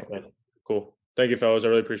 That's Yep. right. Okay. Cool. Thank you, fellas. I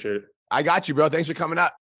really appreciate it. I got you, bro. Thanks for coming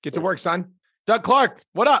up. Get to work, son. Doug Clark,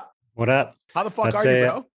 what up? What up? How the fuck Let's are say you, it.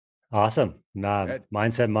 bro? Awesome. Good.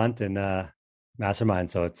 Mindset month and mastermind.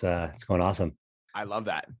 So it's going awesome. I love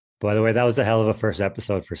that. By the way, that was a hell of a first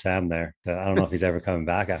episode for Sam there. I don't know if he's ever coming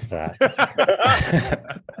back after that.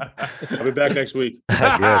 I'll be back next week. Good,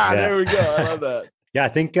 yeah. There we go. I love that. Yeah, I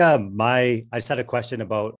think I just had a question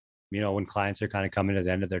about, when clients are kind of coming to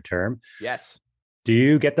the end of their term. Yes. Do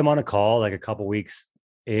you get them on a call like a couple weeks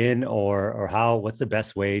in, or what's the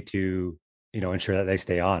best way to, ensure that they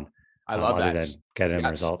stay on? I love other that. than getting them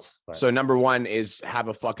Yes. results. But, So number one is have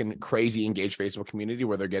a fucking crazy engaged Facebook community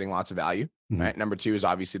where they're getting lots of value. Mhm. Right. Number two is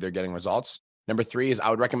obviously they're getting results. Number three is I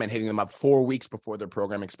would recommend hitting them up 4 weeks before their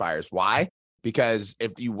program expires. Why? Because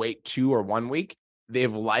if you wait 2 or 1 week,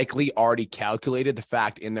 they've likely already calculated the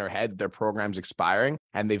fact in their head that their program's expiring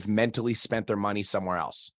and they've mentally spent their money somewhere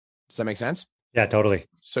else. Does that make sense? yeah, totally.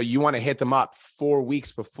 So you want to hit them up 4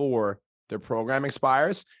 weeks before their program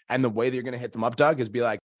expires. And the way that you're going to hit them up, Doug, is be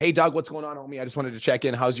like, hey, Doug, what's going on, homie? I just wanted to check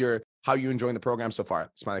in. How you enjoying the program so far?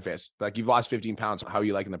 Smiley face. Like, you've lost 15 pounds. How are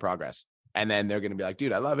you liking the progress? And then they're going to be like,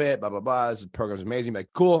 dude, I love it. Blah, blah, blah. This program's amazing. Like,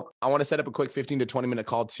 cool. I want to set up a quick 15 to 20 minute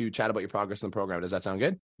call to chat about your progress in the program. Does that sound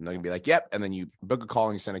good? And they're going to be like, yep. And then you book a call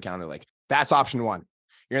and you send a calendar. Like, that's option one.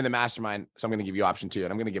 You're in the mastermind. So I'm going to give you option two.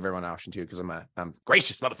 And I'm going to give everyone option two because I'm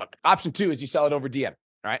gracious, motherfucker. Option two is you sell it over DM. All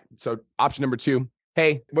right. So option number two,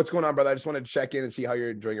 hey, what's going on, brother? I just wanted to check in and see how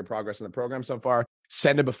you're enjoying your progress in the program so far.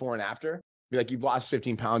 Send a before and after. Be like, you've lost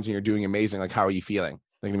 15 pounds and you're doing amazing. Like, how are you feeling?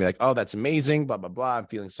 They're going to be like, oh, that's amazing. Blah, blah, blah. I'm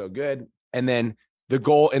feeling so good. And then the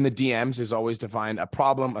goal in the DMs is always to find a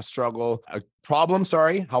problem,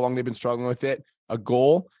 how long they've been struggling with it, a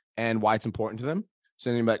goal, and why it's important to them. So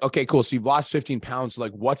then you're like, okay, cool. So you've lost 15 pounds.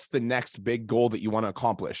 Like, what's the next big goal that you want to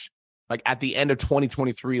accomplish? Like at the end of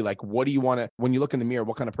 2023, like, what do you want to, when you look in the mirror,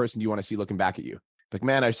 what kind of person do you want to see looking back at you? Like,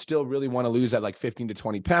 man, I still really want to lose at like 15 to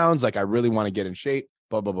 20 pounds. Like, I really want to get in shape,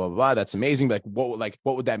 blah, blah, blah, blah. That's amazing. But what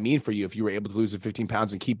would that mean for you if you were able to lose the 15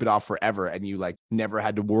 pounds and keep it off forever and you like never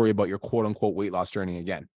had to worry about your quote unquote weight loss journey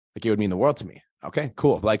again? Like, it would mean the world to me. Okay,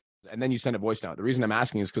 cool. Like, and then you send a voice note. The reason I'm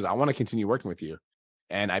asking is because I want to continue working with you.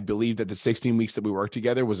 And I believe that the 16 weeks that we worked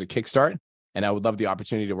together was a kickstart. And I would love the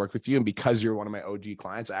opportunity to work with you. And because you're one of my OG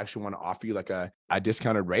clients, I actually want to offer you like a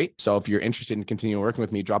discounted rate. So if you're interested in continuing working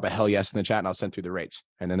with me, drop a hell yes in the chat and I'll send through the rates.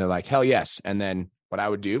 And then they're like, hell yes. And then what I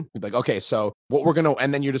would do, like, okay, so what we're going to,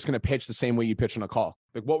 and then you're just going to pitch the same way you pitch on a call.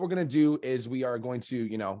 Like, what we're going to do is we are going to,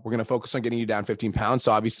 we're going to focus on getting you down 15 pounds.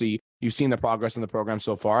 So obviously you've seen the progress in the program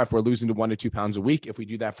so far. If we're losing to 1 to 2 pounds a week, if we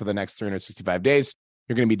do that for the next 365 days,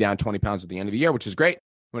 you're going to be down 20 pounds at the end of the year, which is great.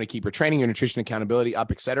 We want to keep your training, your nutrition accountability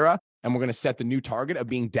up, et cetera. And we're going to set the new target of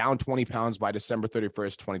being down 20 pounds by December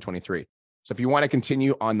 31st, 2023. So if you want to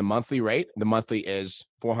continue on the monthly rate, the monthly is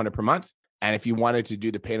 $400 per month. And if you wanted to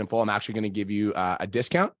do the paid in full, I'm actually going to give you a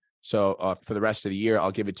discount. So for the rest of the year,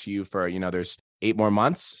 I'll give it to you for, there's 8 more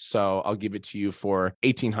months. So I'll give it to you for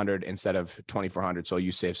 $1,800 instead of $2,400. So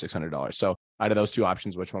you save $600. So out of those two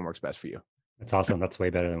options, which one works best for you? That's awesome. That's way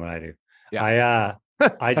better than what I do. Yeah.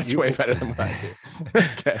 That's way better than what I do.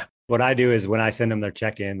 Okay. What I do is when I send them their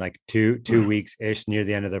check-in, like two weeks ish near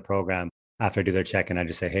the end of their program, after I do their check-in, I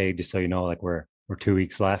just say, hey, just so you know, like we're 2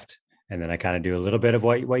 weeks left. And then I kind of do a little bit of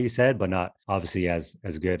what you said, but not obviously as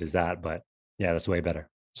good as that. But yeah, that's way better.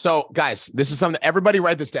 So guys, this is something, everybody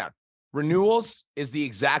write this down. Renewals is the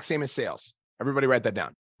exact same as sales. Everybody write that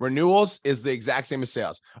down. Renewals is the exact same as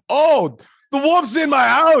sales. Oh, the wolf's in my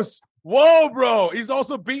house. Whoa, bro. He's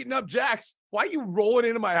also beating up Jax. Why are you rolling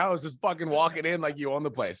into my house, just fucking walking in like you own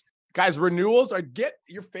the place? Guys, renewals are, get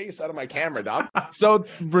your face out of my camera, dog. So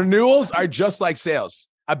renewals are just like sales.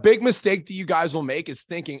 A big mistake that you guys will make is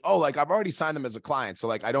thinking, oh, like I've already signed them as a client. So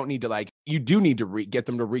like, I don't need to you do need to get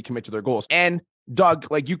them to recommit to their goals. And Doug,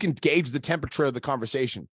 like you can gauge the temperature of the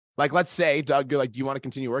conversation. Like, let's say, Doug, you're like, do you want to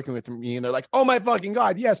continue working with me? And they're like, oh my fucking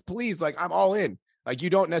God, yes, please. Like, I'm all in. Like,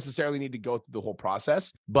 you don't necessarily need to go through the whole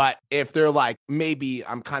process. But if they're like, maybe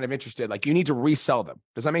I'm kind of interested, like you need to resell them.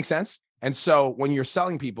 Does that make sense? And so when you're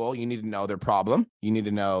selling people, you need to know their problem. You need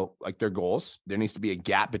to know like their goals. There needs to be a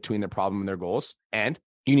gap between their problem and their goals. And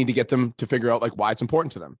you need to get them to figure out like why it's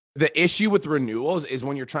important to them. The issue with renewals is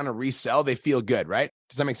when you're trying to resell, they feel good, right?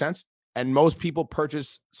 Does that make sense? And most people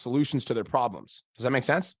purchase solutions to their problems. Does that make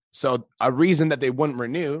sense? So a reason that they wouldn't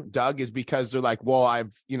renew, Doug, is because they're like, well,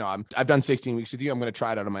 I've done 16 weeks with you. I'm going to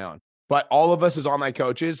try it out on my own. But all of us as online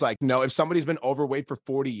coaches, like, no, if somebody's been overweight for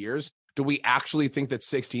 40 years, do we actually think that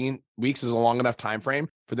 16 weeks is a long enough time frame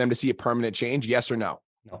for them to see a permanent change? Yes or no?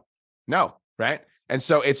 No, right? And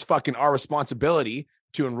so it's fucking our responsibility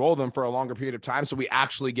to enroll them for a longer period of time so we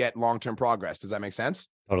actually get long-term progress. Does that make sense?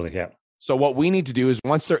 Totally, yeah. So what we need to do is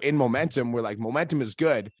once they're in momentum, we're like, momentum is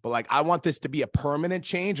good, but like, I want this to be a permanent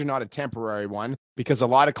change and not a temporary one, because a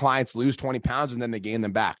lot of clients lose 20 pounds and then they gain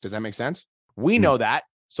them back. Does that make sense? We know that.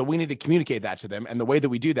 So we need to communicate that to them. And the way that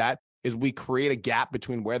we do that is we create a gap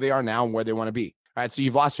between where they are now and where they want to be. All right. So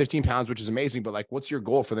you've lost 15 pounds, which is amazing, but like, what's your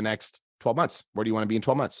goal for the next 12 months. Where do you want to be in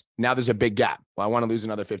 12 months? Now there's a big gap. Well, I want to lose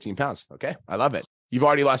another 15 pounds. Okay. I love it. You've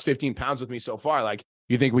already lost 15 pounds with me so far. Like,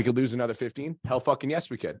 you think we could lose another 15? Hell fucking yes,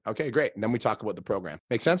 we could. Okay, great. And then we talk about the program.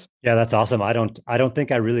 Make sense? Yeah, that's awesome. I don't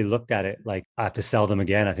think I really looked at it like I have to sell them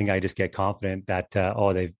again. I think I just get confident that,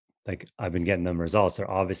 they've like, I've been getting them results.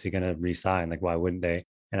 They're obviously going to re-sign. Like, why wouldn't they?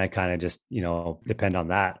 And I kind of just, depend on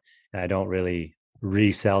that. And I don't really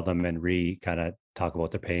resell them and kind of talk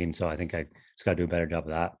about the pain. So I think I just got to do a better job of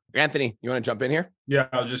that. Anthony, you want to jump in here? Yeah,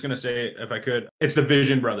 I was just going to say, if I could, it's the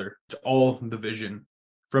vision, brother. It's all the vision.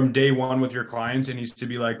 From day one with your clients, it needs to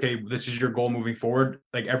be like, hey, this is your goal moving forward.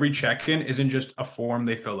 Like, every check-in isn't just a form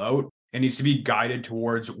they fill out. It needs to be guided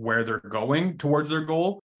towards where they're going towards their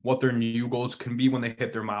goal, what their new goals can be when they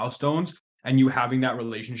hit their milestones. And you having that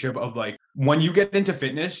relationship of like, when you get into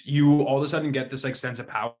fitness, you all of a sudden get this like sense of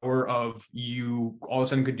power of you all of a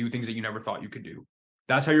sudden could do things that you never thought you could do.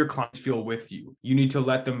 That's how your clients feel with you. You need to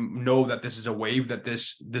let them know that this is a wave, that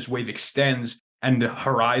this wave extends, and the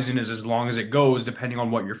horizon is as long as it goes, depending on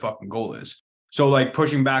what your fucking goal is. So like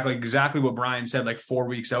pushing back, like exactly what Brian said, like 4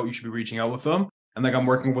 weeks out, you should be reaching out with them. And like, I'm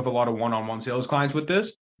working with a lot of one-on-one sales clients with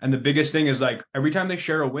this. And the biggest thing is like, every time they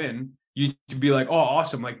share a win, you need to be like, oh,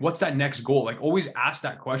 awesome. Like, what's that next goal? Like, always ask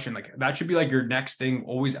that question. Like, that should be like your next thing,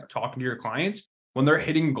 always talking to your clients when they're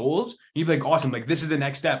hitting goals. You'd be like, awesome. Like, this is the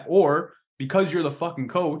next step. Or because you're the fucking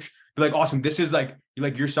coach, be like, awesome. This is like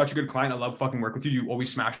you're such a good client. I love fucking work with you. You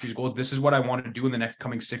always smash these goals. This is what I want to do in the next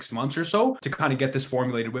coming 6 months or so to kind of get this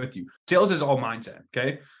formulated with you. Sales is all mindset.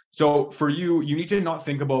 Okay. So for you, you need to not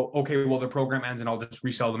think about, okay, well, the program ends and I'll just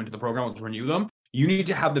resell them into the program. I'll just renew them. You need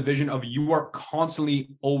to have the vision of you are constantly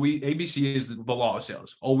always, ABC is the law of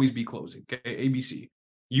sales, always be closing. Okay. ABC.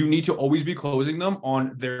 You need to always be closing them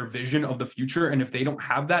on their vision of the future. And if they don't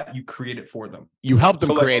have that, you create it for them. You help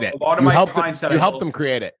them create it. A lot of you my help clients them, you help them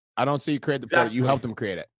create it. I don't say you create the product. You help them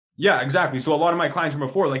create it. Yeah, exactly. So a lot of my clients from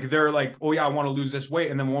before, like they're like, oh yeah, I want to lose this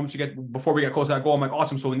weight. And then before we get close to that goal, I'm like,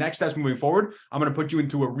 awesome. So the next steps moving forward, I'm going to put you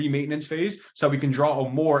into a re-maintenance phase so we can draw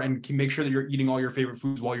more and can make sure that you're eating all your favorite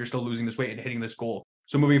foods while you're still losing this weight and hitting this goal.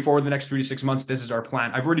 So moving forward, the next 3 to 6 months, this is our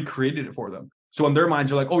plan. I've already created it for them. So in their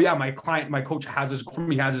minds, they're like, oh yeah, my coach has this for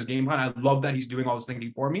me, has this game plan. I love that he's doing all this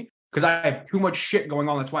thinking for me because I have too much shit going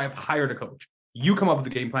on. That's why I've hired a coach. You come up with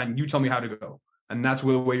the game plan. You tell me how to go. And that's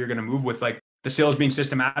the way you're going to move with like the sales being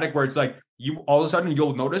systematic, where it's like you all of a sudden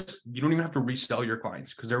you'll notice you don't even have to resell your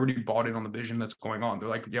clients because they're already bought in on the vision that's going on. They're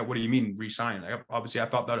like, yeah, what do you mean resign? Like, obviously, I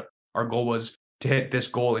thought that our goal was to hit this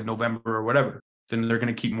goal in November or whatever. Then they're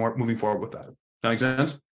going to keep moving forward with that. Does that make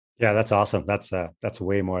sense? Yeah, that's awesome. That's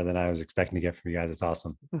way more than I was expecting to get from you guys. It's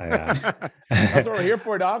awesome. That's what we're here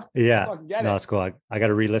for, dog. Yeah, no, it's cool. I got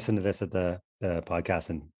to re-listen to this at the podcast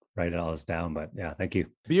and write all this down. But yeah, thank you.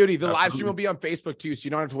 Beauty. The live stream will be on Facebook too, so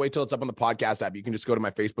you don't have to wait till it's up on the podcast app. You can just go to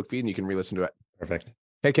my Facebook feed and you can re-listen to it. Perfect.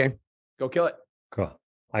 Hey, Kane, go kill it. Cool.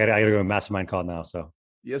 I gotta go to a mastermind call now. So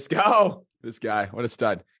yes, go. This guy, what a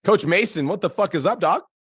stud. Coach Mason, what the fuck is up, dog?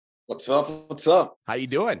 What's up? What's up? How you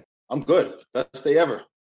doing? I'm good. Best day ever.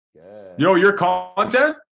 Good. Yo, your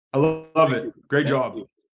content, I love it. Great job.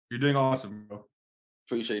 You're doing awesome, bro.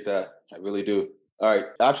 Appreciate that. I really do. All right.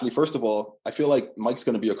 Actually, first of all, I feel like Mike's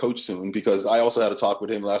going to be a coach soon because I also had a talk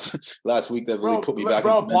with him last week that really put me back.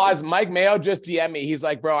 Bro, pause. Mike Mayo just DM'd me. He's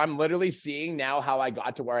like, bro, I'm literally seeing now how I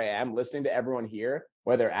got to where I am, listening to everyone here,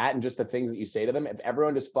 where they're at, and just the things that you say to them. If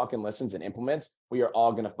everyone just fucking listens and implements, we are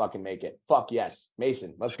all going to fucking make it. Fuck yes.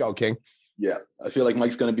 Mason, let's go, King. Yeah. I feel like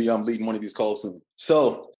Mike's going to be leading one of these calls soon.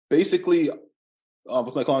 So basically,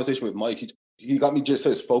 with my conversation with Mike, he got me just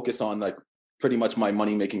to focus on like pretty much my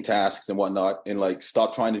money-making tasks and whatnot, and like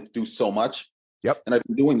stop trying to do so much. Yep. And I've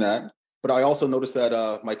been doing that. But I also noticed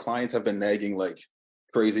that my clients have been nagging like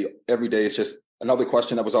crazy every day. It's just another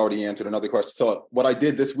question that was already answered, another question. So what I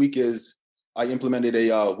did this week is I implemented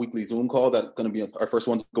a weekly Zoom call that's going to be our first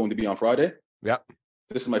one's going to be on Friday. Yep.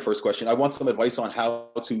 This is my first question. I want some advice on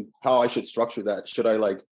how I should structure that. Should I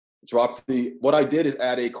like drop what I did is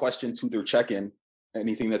add a question to their check-in,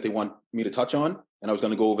 anything that they want me to touch on. And I was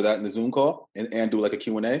going to go over that in the Zoom call and do like a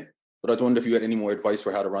Q&A. But I was wondering if you had any more advice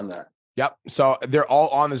for how to run that. Yep. So they're all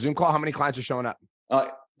on the Zoom call. How many clients are showing up?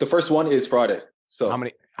 The first one is Friday. So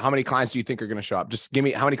how many clients do you think are going to show up? Just give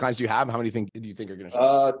me, how many clients do you have? How many do you think are going to show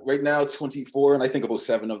up? Right now, 24. And I think about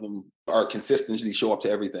 7 of them are consistently show up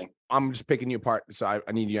to everything. I'm just picking you apart. So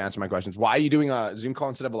I need you to answer my questions. Why are you doing a Zoom call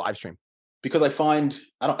instead of a live stream? Because I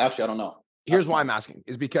don't know. Here's why I'm asking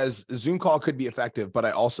is because a Zoom call could be effective, but I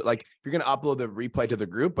also like, you're going to upload the replay to the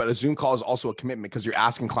group, but a Zoom call is also a commitment because you're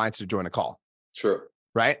asking clients to join a call. Sure.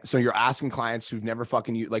 Right. So you're asking clients who've never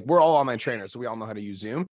fucking used, like we're all online trainers. So we all know how to use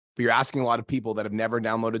Zoom. but you're asking a lot of people that have never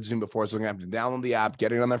downloaded Zoom before. So they're going to have to download the app,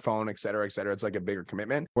 get it on their phone, et cetera, et cetera. It's like a bigger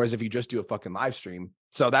commitment. Whereas if you just do a fucking live stream.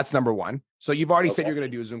 So that's number one. So you've already said you're going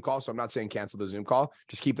to do a Zoom call. So I'm not saying cancel the Zoom call.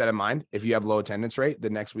 Just keep that in mind. If you have low attendance rate, the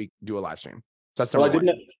next week do a live stream. So that's number one.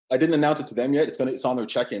 I didn't announce it to them yet. It's on their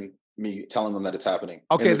check-in, me telling them that it's happening.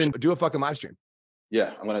 Okay, then do a fucking live stream.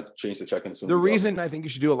 Yeah, I'm going to change the check-in soon. The reason I think you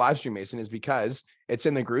should do a live stream, Mason, is because it's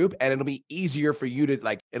in the group and it'll be easier for you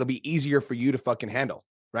to fucking handle,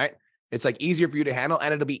 right? It's like easier for you to handle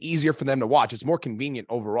and it'll be easier for them to watch. It's more convenient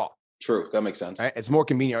overall. True. That makes sense. Right? It's more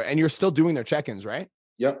convenient. And you're still doing their check-ins, right?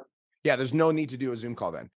 Yep. Yeah, there's no need to do a Zoom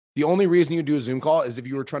call then. The only reason you do a Zoom call is if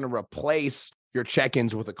you were trying to replace your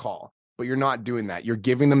check-ins with a call, but you're not doing that. You're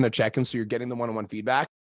giving them the check-ins, so you're getting the one-on-one feedback.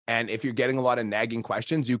 And if you're getting a lot of nagging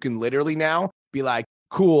questions, you can literally now be like,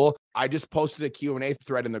 cool, I just posted a Q&A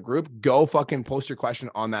thread in the group. Go fucking post your question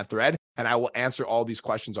on that thread, and I will answer all these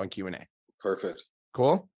questions on Q&A. Perfect.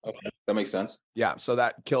 Cool? Okay, that makes sense. Yeah, so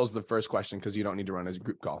that kills the first question because you don't need to run a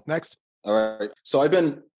group call. Next. All right. So I've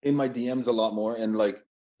been in my DMs a lot more, and like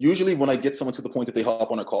usually when I get someone to the point that they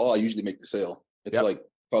hop on a call, I usually make the sale. It's like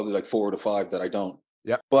probably like 4 to 5 that I don't.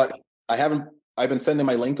 Yeah. But I've been sending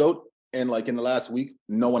my link out, and like in the last week,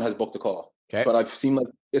 no one has booked a call. Okay. But I've seen like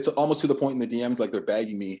it's almost to the point in the DMs like they're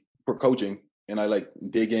bagging me for coaching, and I like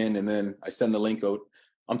dig in and then I send the link out.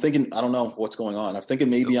 I'm thinking, I don't know what's going on. I'm thinking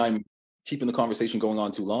maybe I'm keeping the conversation going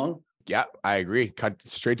on too long. Yeah, I agree. Cut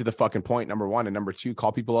straight to the fucking point, number one. And number two,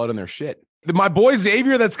 call people out on their shit. My boy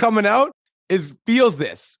Xavier that's coming out feels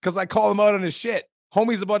this because I call him out on his shit.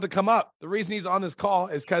 Homie's about to come up. The reason he's on this call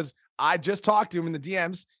is because I just talked to him in the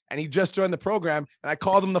DMs and he just joined the program and I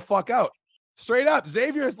called him the fuck out. Straight up.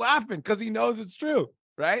 Xavier is laughing because he knows it's true,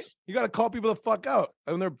 right? You got to call people the fuck out.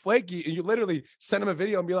 And when they're flaky, and you literally send them a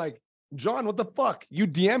video and be like, John, what the fuck? You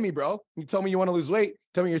DM me, bro. You told me you want to lose weight.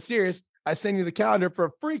 Tell me you're serious. I send you the calendar for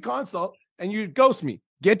a free consult and you ghost me.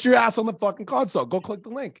 Get your ass on the fucking consult. Go click the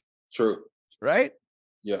link. True. Right?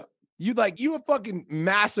 Yeah. You a fucking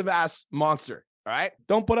massive ass monster. All right.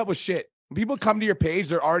 Don't put up with shit. When people come to your page,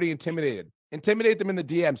 they're already intimidated. Intimidate them in the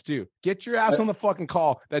DMs too. Get your ass on the fucking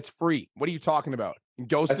call. That's free. What are you talking about?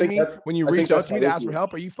 Ghosting me when you reach out to me to ask for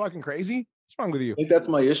help? Are you fucking crazy? What's wrong with you? I think that's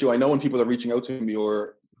my issue. I know when people are reaching out to me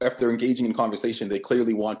or if they're engaging in conversation, they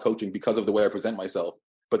clearly want coaching because of the way I present myself.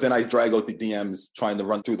 But then I drag out the DMs trying to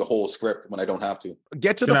run through the whole script when I don't have to.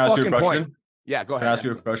 Get to the fucking point. Yeah, go ahead. Can I ask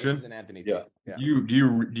you a question? This is Anthony. Yeah.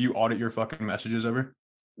 Do you audit your fucking messages ever?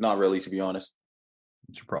 Not really, to be honest.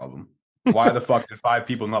 It's your problem. Why the fuck did 5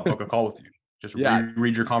 people not book a call with you? Just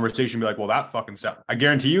read your conversation and be like, well, that fucking stuff. I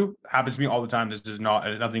guarantee you, happens to me all the time. This is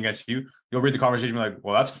nothing against you. You'll read the conversation and be like,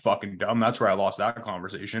 well, that's fucking dumb. That's where I lost that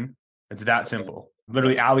conversation. It's that simple.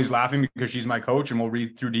 Literally, Allie's laughing because she's my coach and we'll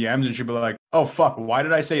read through DMs and she'll be like, oh, fuck, why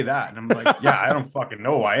did I say that? And I'm like, yeah, I don't fucking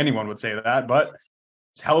know why anyone would say that, but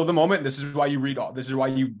it's hell of the moment. This is why you this is why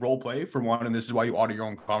you role play for one, and this is why you audit your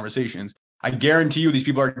own conversations. I guarantee you these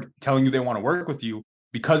people are telling you they want to work with you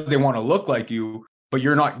because they want to look like you, but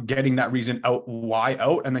you're not getting that reason out, why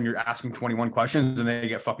out, and then you're asking 21 questions and they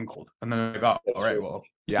get fucking cold. And then they're like, oh, all right, well,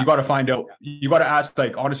 you got to find out. You got to ask,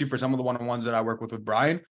 like, honestly, for some of the one-on-ones that I work with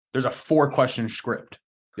Brian, there's a 4-question script.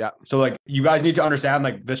 Yeah. So, like, you guys need to understand,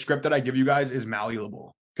 like, the script that I give you guys is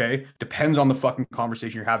malleable. Okay. Depends on the fucking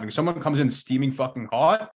conversation you're having. If someone comes in steaming fucking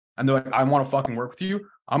hot and they're like, I want to fucking work with you,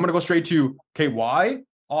 I'm going to go straight to, okay, why?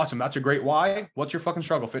 Awesome. That's a great why. What's your fucking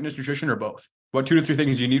struggle? Fitness, nutrition, or both? What 2 to 3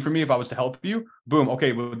 things you need from me if I was to help you? Boom.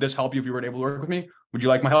 Okay. Would this help you if you were able to work with me? Would you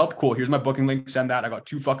like my help? Cool. Here's my booking link. Send that. I got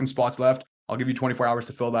 2 fucking spots left. I'll give you 24 hours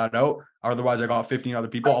to fill that out. Otherwise, I got 15 other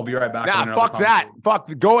people. I'll be right back. Nah, fuck that.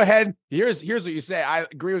 Fuck. Go ahead. Here's what you say. I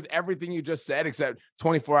agree with everything you just said, except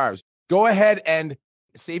 24 hours. Go ahead and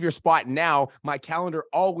save your spot now. My calendar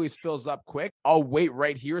always fills up quick. I'll wait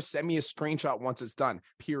right here. Send me a screenshot once it's done.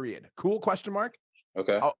 Period. Cool? Question mark.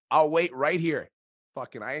 Okay. I'll wait right here.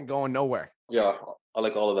 Fucking, I ain't going nowhere. Yeah, I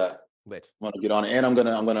like all of that. Lit. I'm gonna get on it, and I'm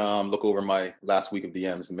gonna look over my last week of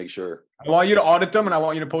DMs and make sure. I want you to audit them, and I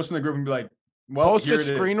want you to post in the group and be like, well, post a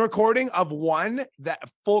screen recording of one that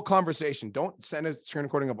full conversation. Don't send a screen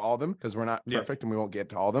recording of all of them because we're not perfect and we won't get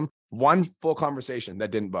to all of them. One full conversation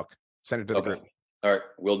that didn't book. Send it to the group. All right,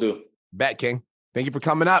 will do. Bet, King. Thank you for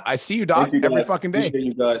coming up. I see you, dog, every fucking day. Appreciate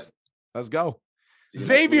you guys. Let's go.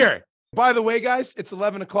 Xavier. By the way, guys, it's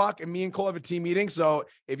 11 o'clock and me and Cole have a team meeting. So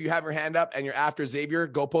if you have your hand up and you're after Xavier,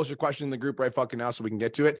 go post your question in the group right fucking now so we can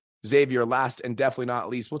get to it. Xavier, last and definitely not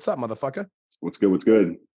least. What's up, motherfucker? What's good? What's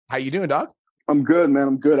good? How you doing, dog? I'm good, man.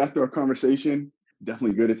 I'm good. After our conversation,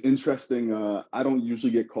 definitely good. It's interesting. I don't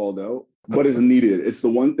usually get called out. but it's needed. It's the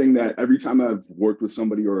one thing that every time I've worked with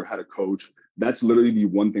somebody or had a coach, that's literally the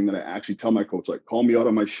one thing that I actually tell my coach, like, call me out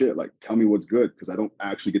on my shit, like, tell me what's good, because I don't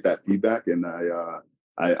actually get that feedback, and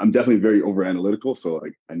I'm definitely very over analytical, so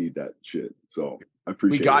like I need that shit. So I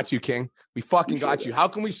appreciate We got it. you, King. We fucking Appreciate got you. it. How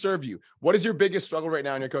can we serve you? What is your biggest struggle right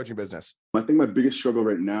now in your coaching business? I think my biggest struggle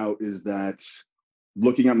right now is that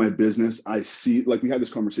looking at my business, I see, like we had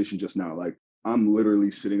this conversation just now, like I'm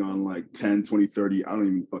literally sitting on like 10, 20, 30, I don't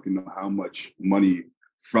even fucking know how much money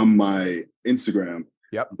from my Instagram.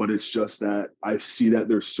 Yep. But it's just that I see that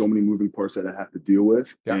there's so many moving parts that I have to deal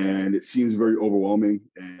with. Yep. And it seems very overwhelming.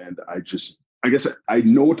 And I guess I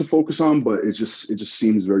know what to focus on, but it just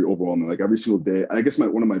seems very overwhelming. Like every single day, I guess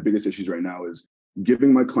one of my biggest issues right now is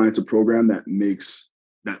giving my clients a program that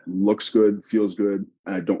looks good, feels good,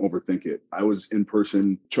 and I don't overthink it. I was in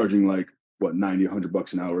person charging like what, 90,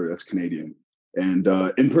 $100 an hour. That's Canadian. And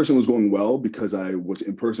in person was going well because I was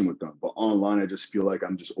in person with them. But online, I just feel like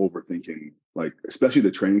I'm just overthinking, like especially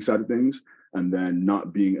the training side of things, and then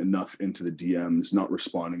not being enough into the DMs, not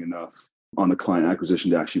responding enough on the client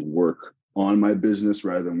acquisition to actually work on my business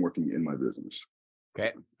rather than working in my business.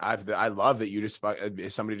 Okay. I love that you just,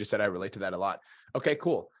 somebody just said I relate to that a lot. Okay,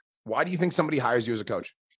 cool. Why do you think somebody hires you as a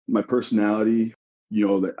coach? My personality,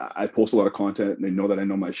 that I post a lot of content and they know that I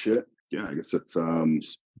know my shit. Yeah, I guess it's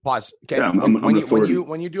Pause. Okay. Yeah,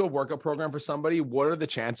 when you do a workout program for somebody, what are the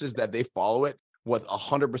chances that they follow it with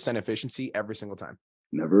 100% efficiency every single time?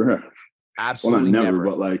 Never. Absolutely well, not never.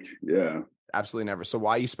 But like, yeah. Absolutely never. So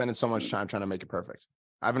why are you spending so much time trying to make it perfect?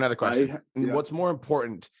 I have another question. What's more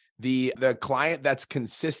important, the client that's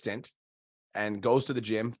consistent and goes to the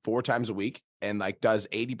gym 4 times a week and like does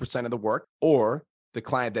 80% of the work, or the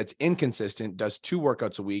client that's inconsistent, does 2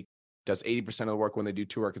 workouts a week, does 80% of the work when they do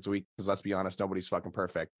 2 workouts a week? Because let's be honest, nobody's fucking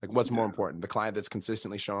perfect. Like, what's more important, the client that's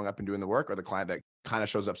consistently showing up and doing the work, or the client that kind of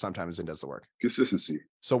shows up sometimes and does the work? Consistency.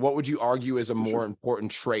 So what would you argue is a more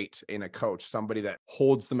important trait in a coach? Somebody that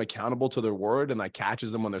holds them accountable to their word and like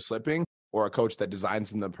catches them when they're slipping, or a coach that designs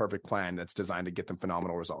them the perfect plan that's designed to get them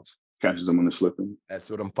phenomenal results? Catches them when they're slipping. That's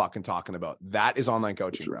what I'm fucking talking about. That is online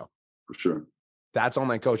coaching, bro. For sure. That's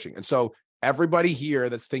online coaching. And so everybody here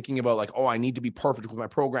that's thinking about like, oh, I need to be perfect with my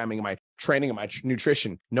programming and my training and my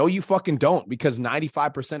nutrition. No, you fucking don't, because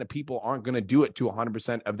 95% of people aren't going to do it to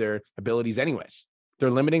 100% of their abilities anyways. Their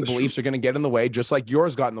limiting beliefs are going to get in the way, just like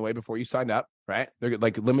yours got in the way before you signed up, right? They're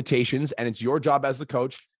like limitations, and it's your job as the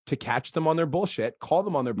coach to catch them on their bullshit, call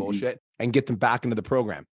them on their bullshit, and get them back into the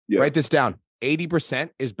program. Yeah. Write this down. 80%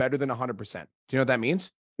 is better than 100%. Do you know what that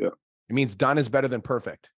means? Yeah. It means done is better than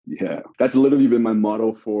perfect. Yeah. That's literally been my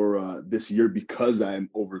motto for this year, because I'm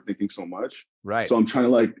overthinking so much. Right. So I'm trying to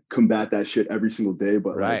like combat that shit every single day.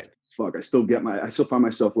 But like, fuck, I still find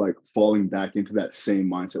myself like falling back into that same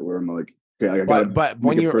mindset where I'm like, okay, but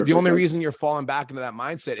when you're the only reason you're falling back into that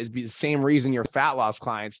mindset is the same reason your fat loss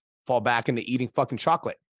clients fall back into eating fucking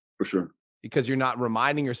chocolate. For sure. Because you're not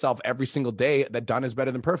reminding yourself every single day that done is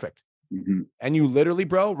better than perfect. Mm-hmm. And you literally,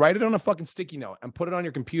 bro, write it on a fucking sticky note and put it on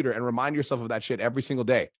your computer and remind yourself of that shit every single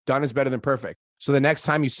day. Done is better than perfect. So the next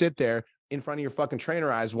time you sit there in front of your fucking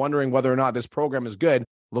trainer eyes, wondering whether or not this program is good,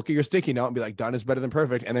 look at your sticky note and be like, done is better than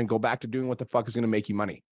perfect. And then go back to doing what the fuck is going to make you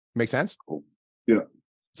money. Make sense? Cool. Yeah.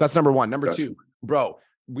 So that's number one. Number two, bro,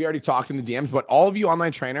 we already talked in the DMs, but all of you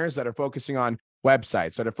online trainers that are focusing on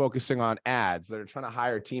websites, that are focusing on ads, that are trying to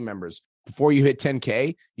hire team members before you hit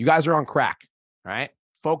 10K, you guys are on crack. All right.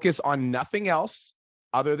 Focus on nothing else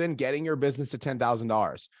other than getting your business to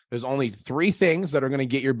 $10,000. There's only 3 things that are going to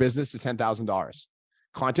get your business to $10,000.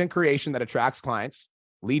 Content creation that attracts clients,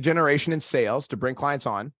 lead generation and sales to bring clients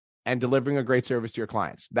on, and delivering a great service to your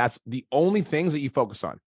clients. That's the only things that you focus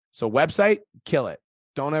on. So website, kill it.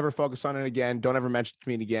 Don't ever focus on it again. Don't ever mention it to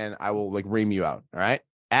me again. I will like ream you out. All right.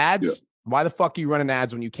 Ads. Yeah. Why the fuck are you running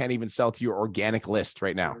ads when you can't even sell to your organic list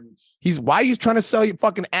right now? Why are you trying to sell you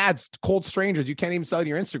fucking ads to cold strangers? You can't even sell to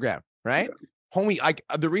your Instagram, right? Yeah. Homie, like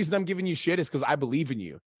the reason I'm giving you shit is because I believe in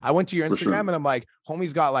you. I went to your Instagram and I'm like,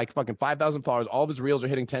 homie's got like fucking 5,000 followers. All of his reels are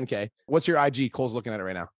hitting 10K. What's your IG? Cole's looking at it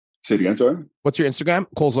right now. Say it again, sorry? What's your Instagram?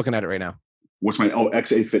 Cole's looking at it right now. What's my,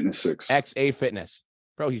 XA Fitness 6. XA Fitness.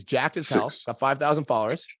 Bro, he's jacked as hell, got 5,000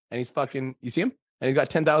 followers, and he's fucking, you see him? And he's got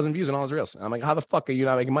 10,000 views on all his reels. And I'm like, how the fuck are you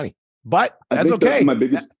not making money? But that's okay. My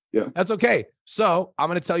biggest, yeah. That's okay. So I'm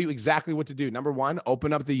going to tell you exactly what to do. Number 1,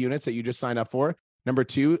 open up the units that you just signed up for. Number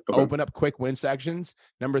 2, open up quick win sections.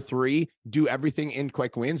 Number 3, do everything in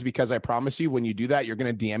quick wins, because I promise you, when you do that, you're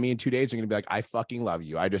going to DM me in 2 days. You're going to be like, I fucking love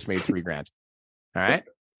you. I just made $3,000. All right.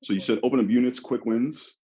 So you said open up units, quick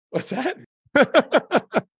wins. What's that? That's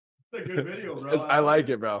a good video, bro. I like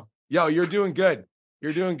it, bro. Yo, you're doing good.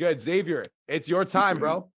 You're doing good. Xavier, it's your time,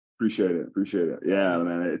 bro. Appreciate it. Yeah,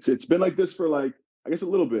 man. It's been like this for like, I guess a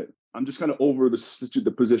little bit. I'm just kind of over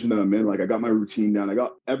the position that I'm in. Like I got my routine down. I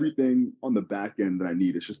got everything on the back end that I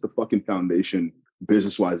need. It's just the fucking foundation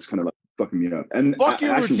business wise is kind of like fucking me up. And Fuck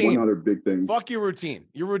your actually routine. one other big thing. Fuck your routine.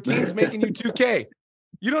 Your routine's making you 2K.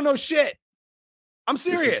 You don't know shit. I'm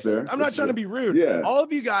serious. I'm not trying to be rude. Yeah. All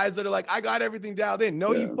of you guys that are like, I got everything dialed in.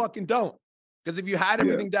 No, you fucking don't. Because if you had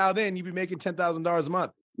everything dialed in, you'd be making $10,000 a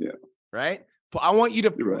month. Yeah. Right? But I want you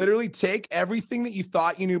to You're right. literally take everything that you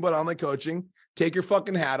thought you knew about online coaching, take your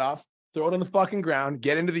fucking hat off, throw it on the fucking ground,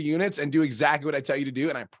 get into the units, and do exactly what I tell you to do.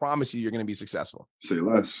 And I promise you, you're going to be successful. Say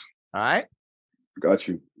less. All right? Got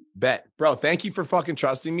you. Bet. Bro, thank you for fucking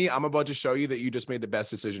trusting me. I'm about to show you that you just made the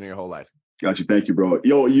best decision in your whole life. Got you. Thank you, bro.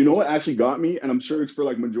 Yo, you know what actually got me? And I'm sure it's for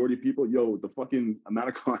like majority of people. Yo, the fucking amount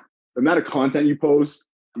of content you post,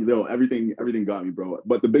 everything got me, bro.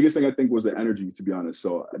 But the biggest thing I think was the energy, to be honest.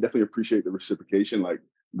 So I definitely appreciate the reciprocation. Like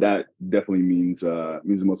that definitely means the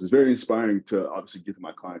most. It's very inspiring to obviously give to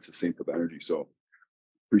my clients the same type of energy. So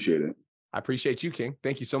appreciate it. I appreciate you, King.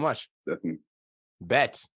 Thank you so much. Definitely.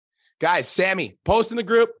 Bet. Guys, Sammy, post in the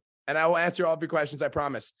group and I will answer all of your questions. I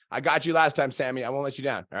promise. I got you last time, Sammy. I won't let you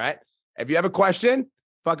down. All right. If you have a question,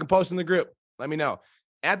 fucking post in the group. Let me know.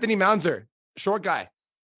 Anthony Mounzer, short guy.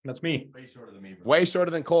 That's me. Way shorter than me, bro. Way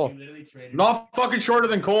shorter than Cole. Not fucking shorter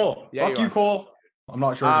than Cole. Yeah, Fuck you you, are. Cole. I'm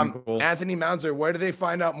not shorter than Cole. Anthony Mounzer, where do they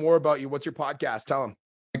find out more about you? What's your podcast? Tell them.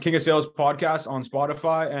 King of Sales podcast on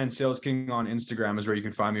Spotify and Sales King on Instagram is where you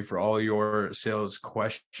can find me for all your sales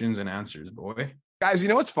questions and answers, boy. Guys, you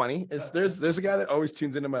know what's funny? Is there's a guy that always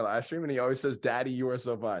tunes into my live stream and he always says, Daddy, you are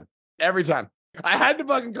so fun. Every time. I had to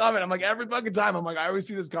fucking comment. I'm like, every fucking time. I'm like, I always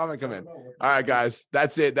see this comment come in. All right, guys.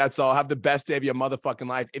 That's it. That's all. Have the best day of your motherfucking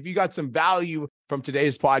life. If you got some value from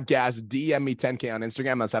today's podcast, DM me 10K on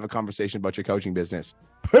Instagram. Let's have a conversation about your coaching business.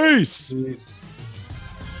 Peace. Peace.